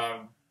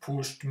of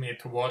pushed me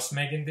towards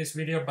making this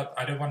video, but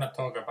I don't want to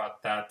talk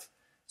about that.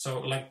 So,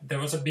 like, there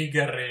was a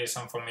bigger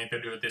reason for me to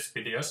do these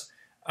videos.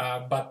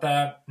 But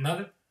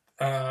now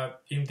that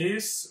in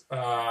this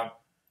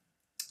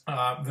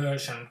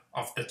version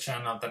of the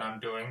channel that I'm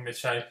doing,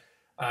 which I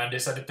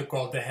decided to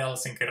call the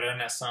Helsinki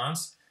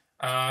Renaissance,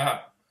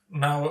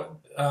 now,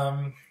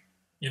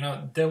 you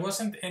know, there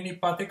wasn't any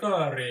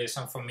particular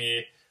reason for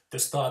me to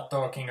start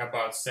talking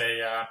about, say,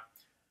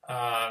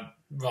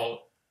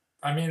 well,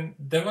 I mean,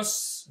 there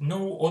was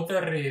no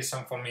other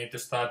reason for me to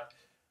start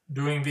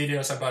doing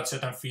videos about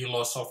certain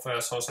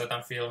philosophers or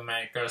certain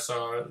filmmakers,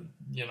 or,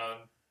 you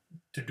know,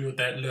 to do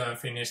the learn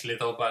Finnish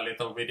little by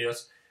little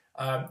videos.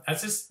 I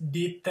just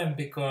did them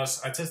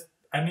because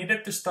I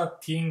needed to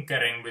start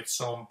tinkering with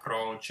some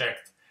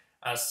project,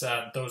 as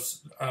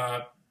those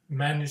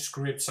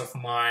manuscripts of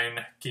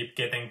mine keep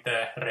getting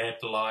the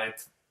red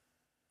light.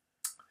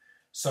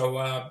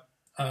 So,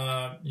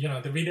 you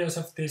know, the videos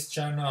of this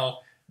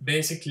channel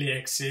basically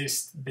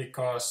exist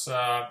because,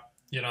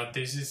 you know,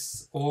 this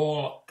is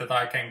all that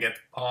I can get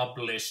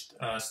published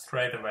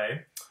straight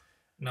away.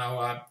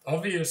 Now,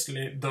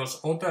 obviously, those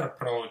other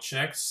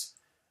projects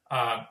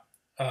on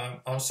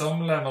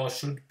some level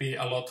should be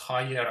a lot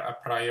higher a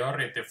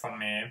priority for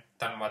me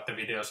than what the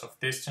videos of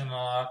this channel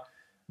are,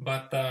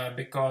 but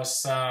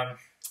because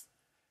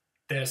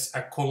there's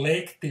a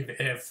collective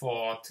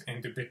effort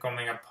into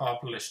becoming a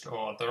published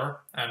author,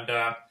 and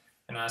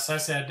as I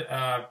said,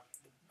 I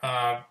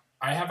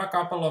have a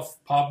couple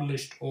of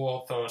published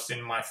authors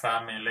in my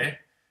family,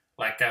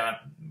 like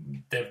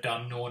they've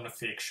done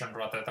non-fiction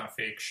rather than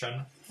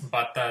fiction,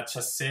 but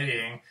just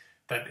saying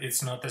that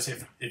it's not as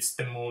if it's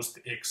the most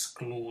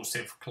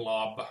exclusive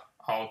club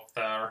out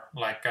there.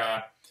 Like,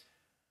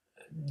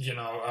 you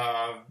know,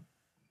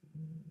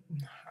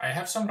 I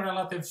have some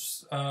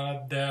relatives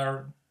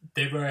there,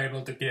 they were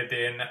able to get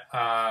in,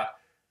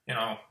 you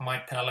know, my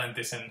talent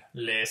isn't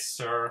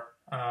lesser,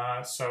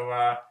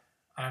 so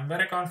I'm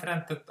very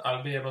confident that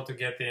I'll be able to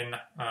get in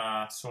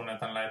sooner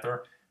than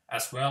later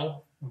as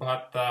well.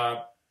 But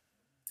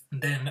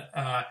then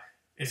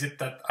is it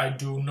that I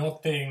do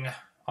nothing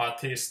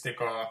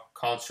artistic or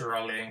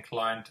culturally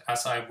inclined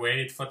as I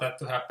wait for that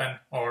to happen,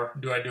 or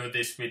do I do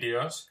these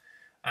videos?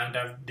 And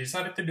I've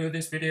decided to do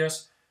these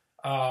videos,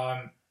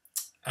 and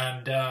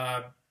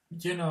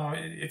you know,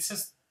 it's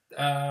just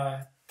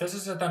there's a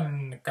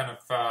certain kind of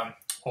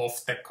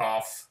off the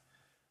cuff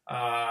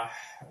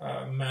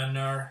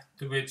manner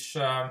to which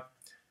I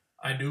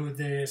do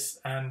this,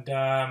 and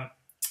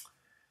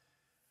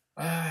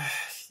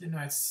you know,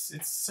 it's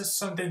just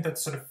something that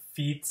sort of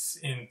fits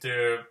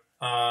into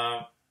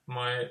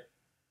my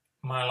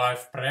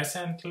life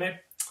presently.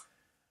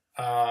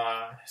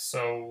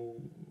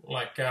 So,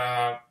 like,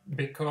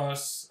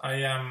 because I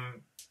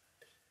am,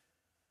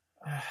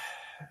 I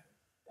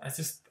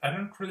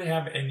don't really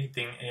have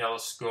anything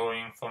else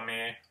going for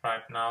me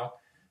right now,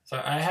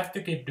 so I have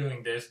to keep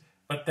doing this.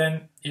 But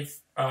then, if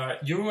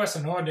you as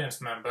an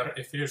audience member,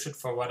 if you should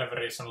for whatever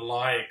reason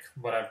like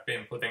what I've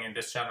been putting in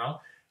this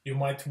channel, you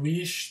might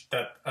wish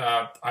that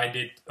I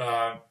did,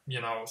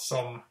 you know,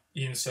 some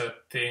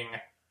insert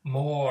thing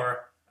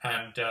more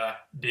and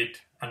did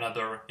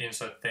another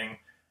insert thing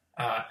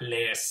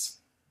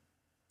less.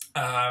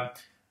 And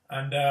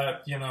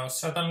you know,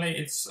 certainly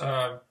it's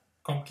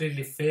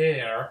completely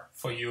fair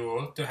for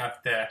you to have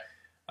the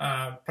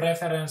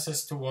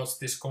preferences towards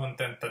this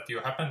content that you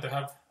happen to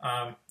have.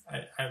 I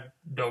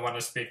don't want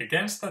to speak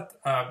against that,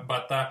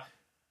 but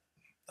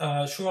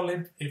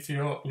surely if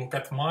you look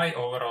at my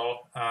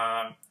overall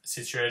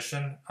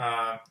situation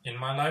in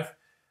my life,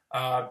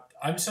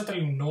 I'm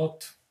certainly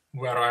not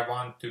where I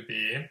want to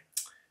be,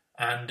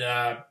 and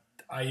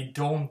I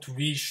don't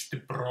wish to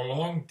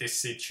prolong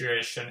this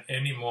situation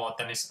any more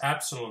than is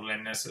absolutely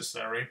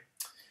necessary.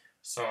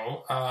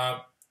 So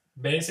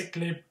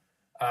basically,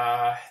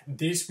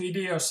 these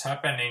videos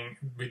happening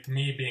with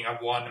me being a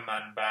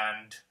one-man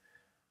band,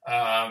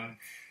 um,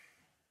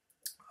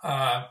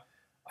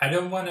 I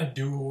don't want to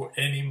do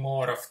any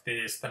more of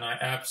these than I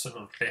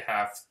absolutely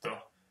have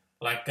to.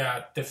 Like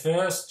the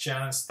first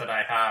chance that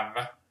I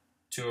have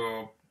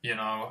to,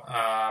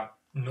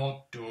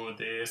 not do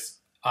this,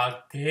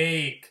 I'll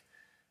take.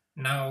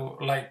 Now,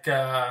 like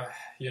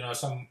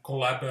some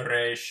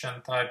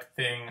collaboration type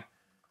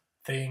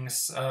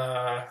things.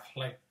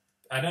 Like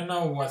I don't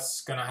know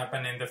what's gonna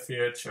happen in the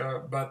future,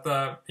 but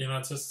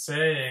just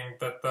saying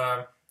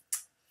that.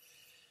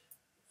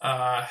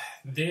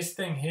 This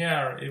thing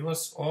here, it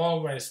was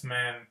always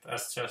meant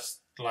as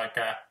just like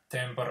a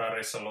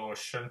temporary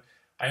solution.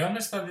 I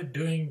only started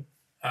doing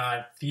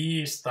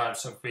these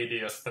types of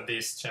videos for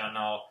this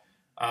channel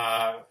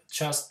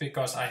just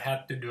because I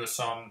had to do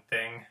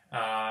something,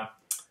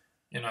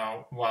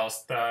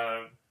 whilst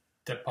the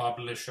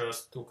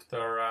publishers took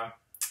their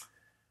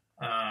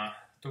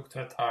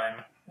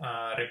time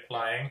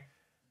replying.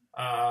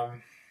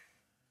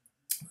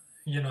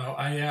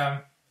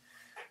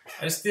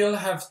 I still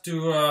have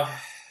to.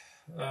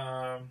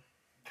 I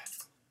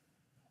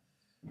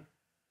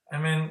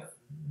mean,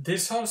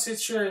 this whole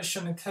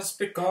situation, it has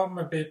become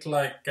a bit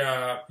like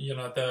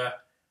the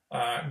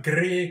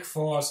Greek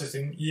forces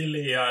in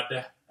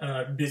Iliad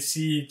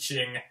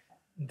besieging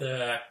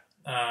the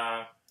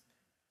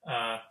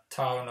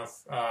town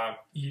of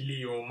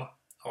Ilium,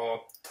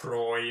 or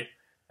Troy,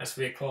 as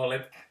we call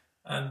it,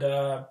 and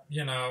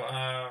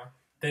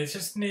they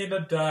just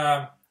needed.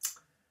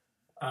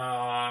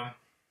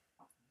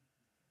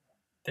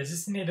 They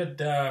just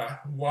needed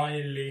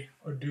wily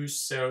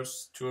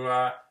Odysseus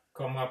to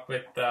come up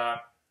with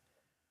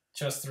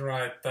just the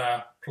right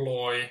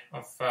ploy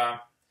of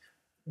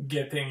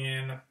getting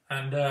in.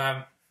 And,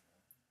 I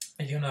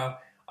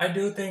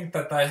do think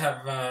that I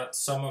have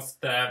some of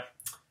the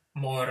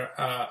more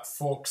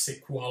folksy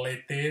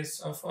qualities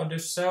of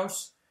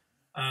Odysseus.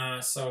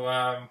 So,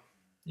 I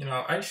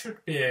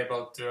should be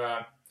able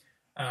to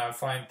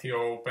find the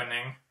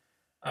opening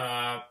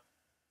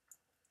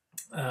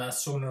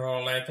sooner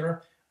or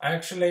later. I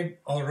actually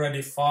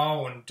already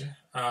found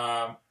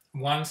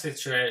one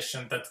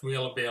situation that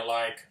will be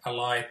like a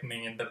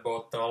lightning in the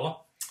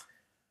bottle.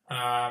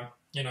 I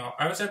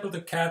was able to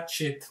catch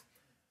it,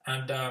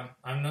 and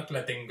I'm not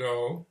letting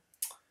go.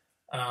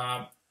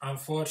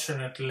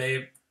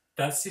 Unfortunately,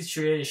 that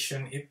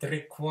situation, it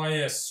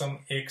requires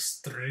some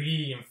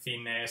extreme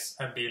finesse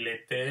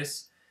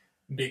abilities,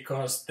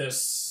 because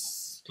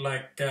there's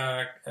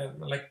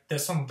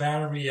there's some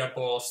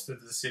variables to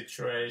the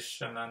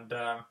situation, and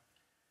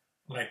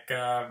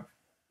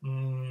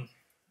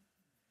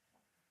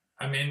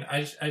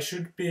I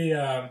should be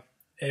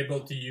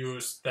able to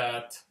use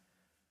that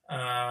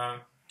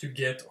to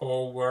get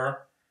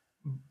over,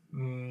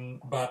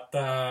 but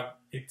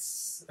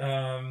it's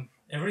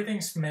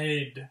everything's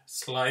made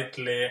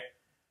slightly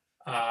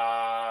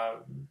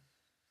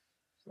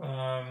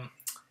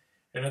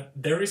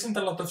there isn't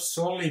a lot of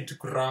solid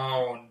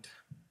ground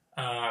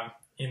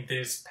in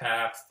this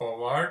path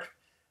forward,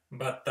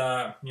 but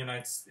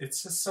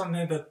it's just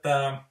something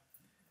that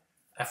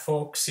a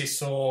folksy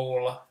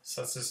soul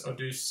such as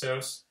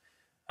Odysseus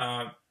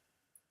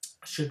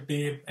should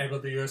be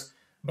able to use.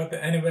 But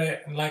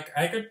anyway, like,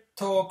 I could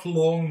talk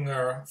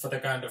longer for the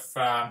kind of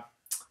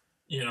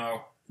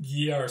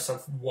years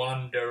of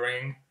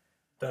wandering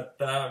that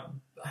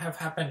have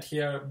happened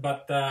here,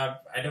 but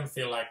I don't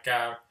feel like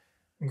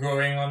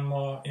going on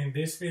more in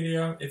this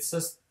video. I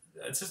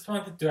just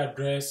wanted to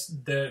address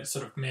the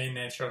sort of main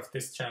nature of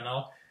this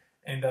channel,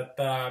 and that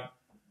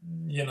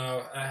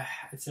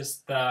it's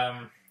just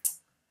I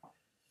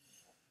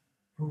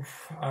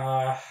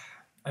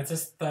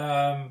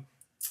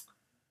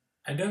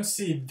don't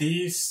see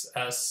this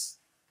as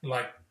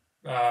like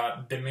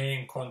the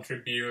main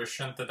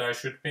contribution that I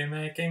should be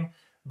making,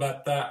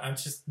 but I'm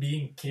just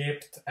being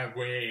kept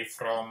away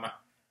from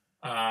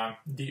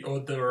the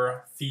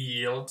other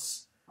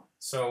fields.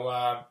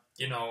 So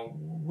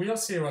we'll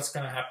see what's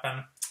gonna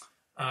happen.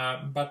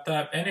 But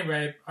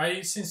anyway,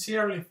 I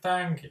sincerely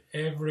thank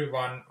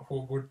everyone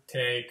who would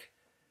take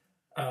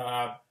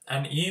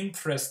an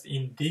interest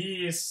in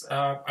these.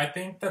 I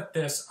think that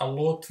there's a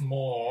lot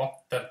more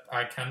that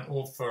I can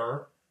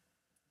offer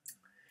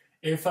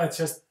if I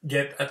just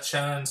get a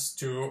chance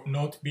to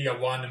not be a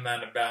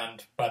one-man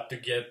band, but to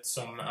get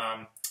some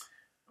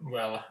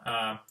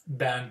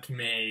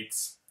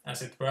bandmates,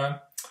 as it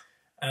were.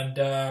 And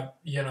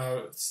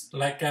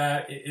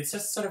it's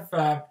just sort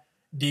of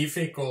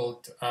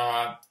difficult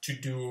to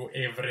do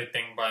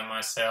everything by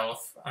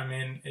myself. I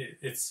mean,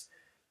 it's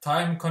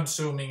time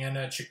consuming,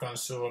 energy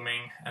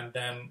consuming, and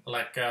then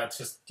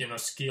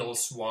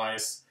skills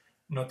wise,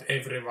 not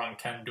everyone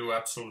can do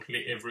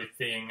absolutely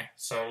everything.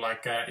 So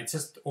it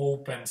just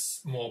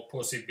opens more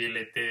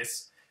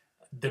possibilities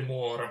the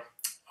more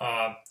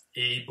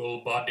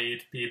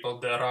able-bodied people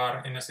there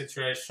are in a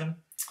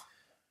situation.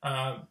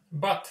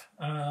 But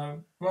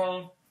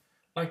well,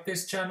 like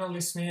this channel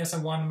is me as a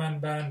one-man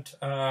band.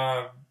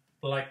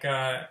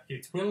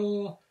 It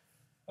will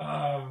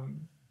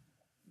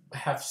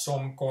have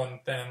some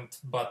content,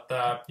 but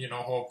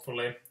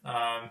hopefully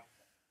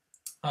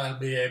I'll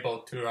be able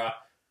to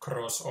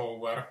cross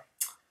over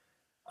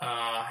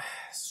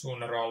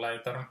sooner or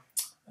later.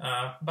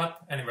 But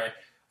anyway,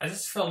 I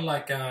just felt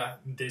like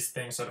this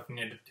thing sort of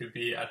needed to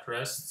be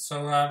addressed.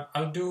 So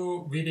I'll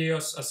do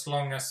videos as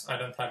long as I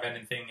don't have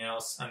anything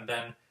else, and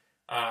then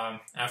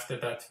after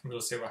that we'll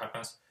see what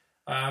happens.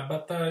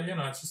 But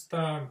just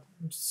a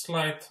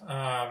slight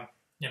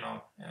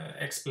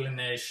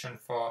explanation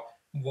for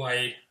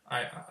why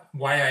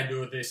I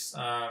do this.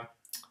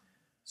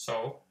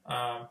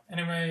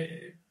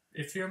 Anyway,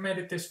 if you made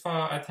it this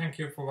far, I thank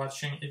you for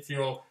watching. If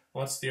you'll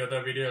watch the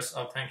other videos,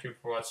 I'll thank you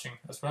for watching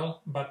as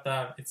well. But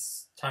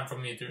it's time for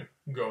me to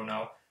go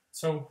now.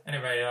 So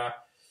anyway,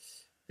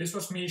 this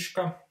was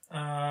Mishka.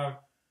 I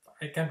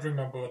can't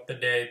remember what the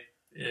date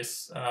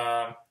is,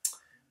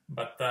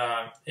 but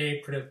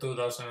April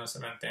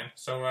 2017.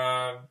 So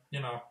I'm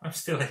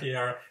still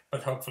here,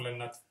 but hopefully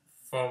not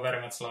for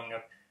very much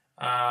longer.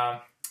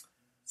 I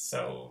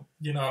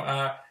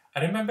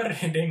remember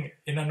reading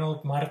in an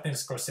old Martin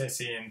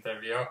Scorsese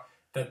interview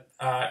that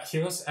he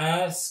was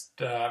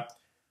asked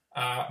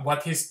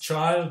what his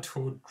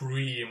childhood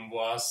dream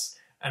was,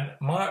 and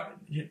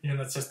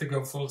just to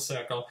go full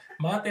circle,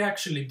 Marty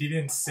actually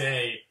didn't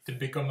say to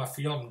become a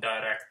film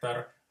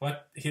director.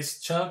 What his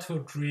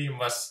childhood dream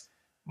was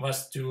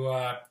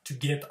to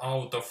get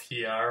out of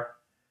here.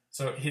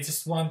 So he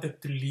just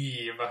wanted to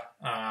leave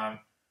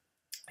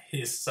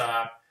his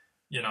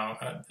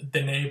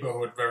the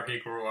neighborhood where he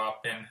grew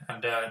up in,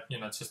 and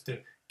just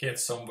to get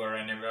somewhere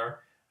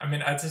anywhere. I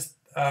mean,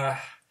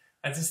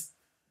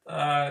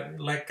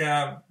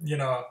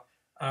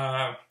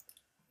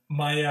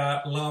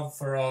 my love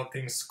for all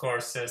things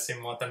Scorsese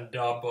more than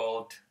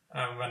doubled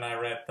when I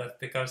read that,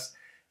 because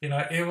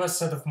it was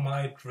sort of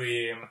my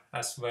dream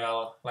as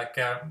well, like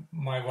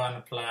my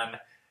one plan.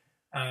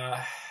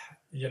 Not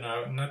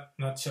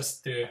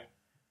just to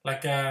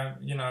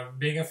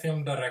being a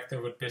film director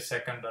would be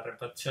secondary,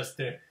 but just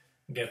to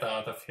get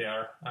out of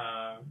here.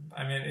 I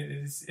mean,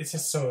 it's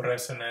just so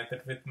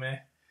resonated with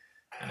me.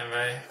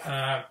 Anyway,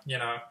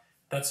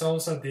 that's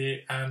also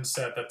the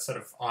answer that sort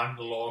of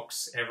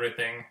unlocks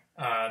everything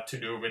to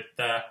do with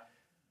the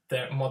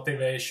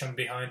motivation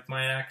behind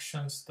my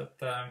actions.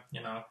 That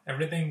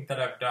everything that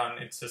I've done,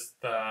 it's just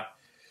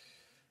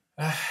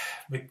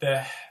with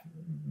the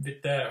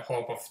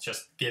hope of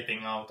just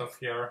getting out of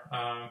here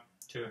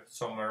to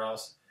somewhere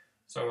else.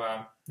 So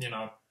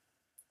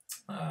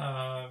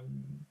I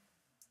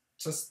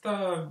just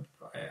felt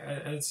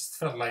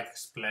like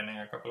explaining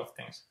a couple of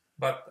things.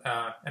 But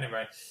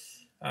anyway,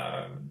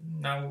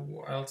 now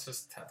I'll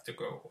just have to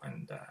go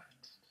and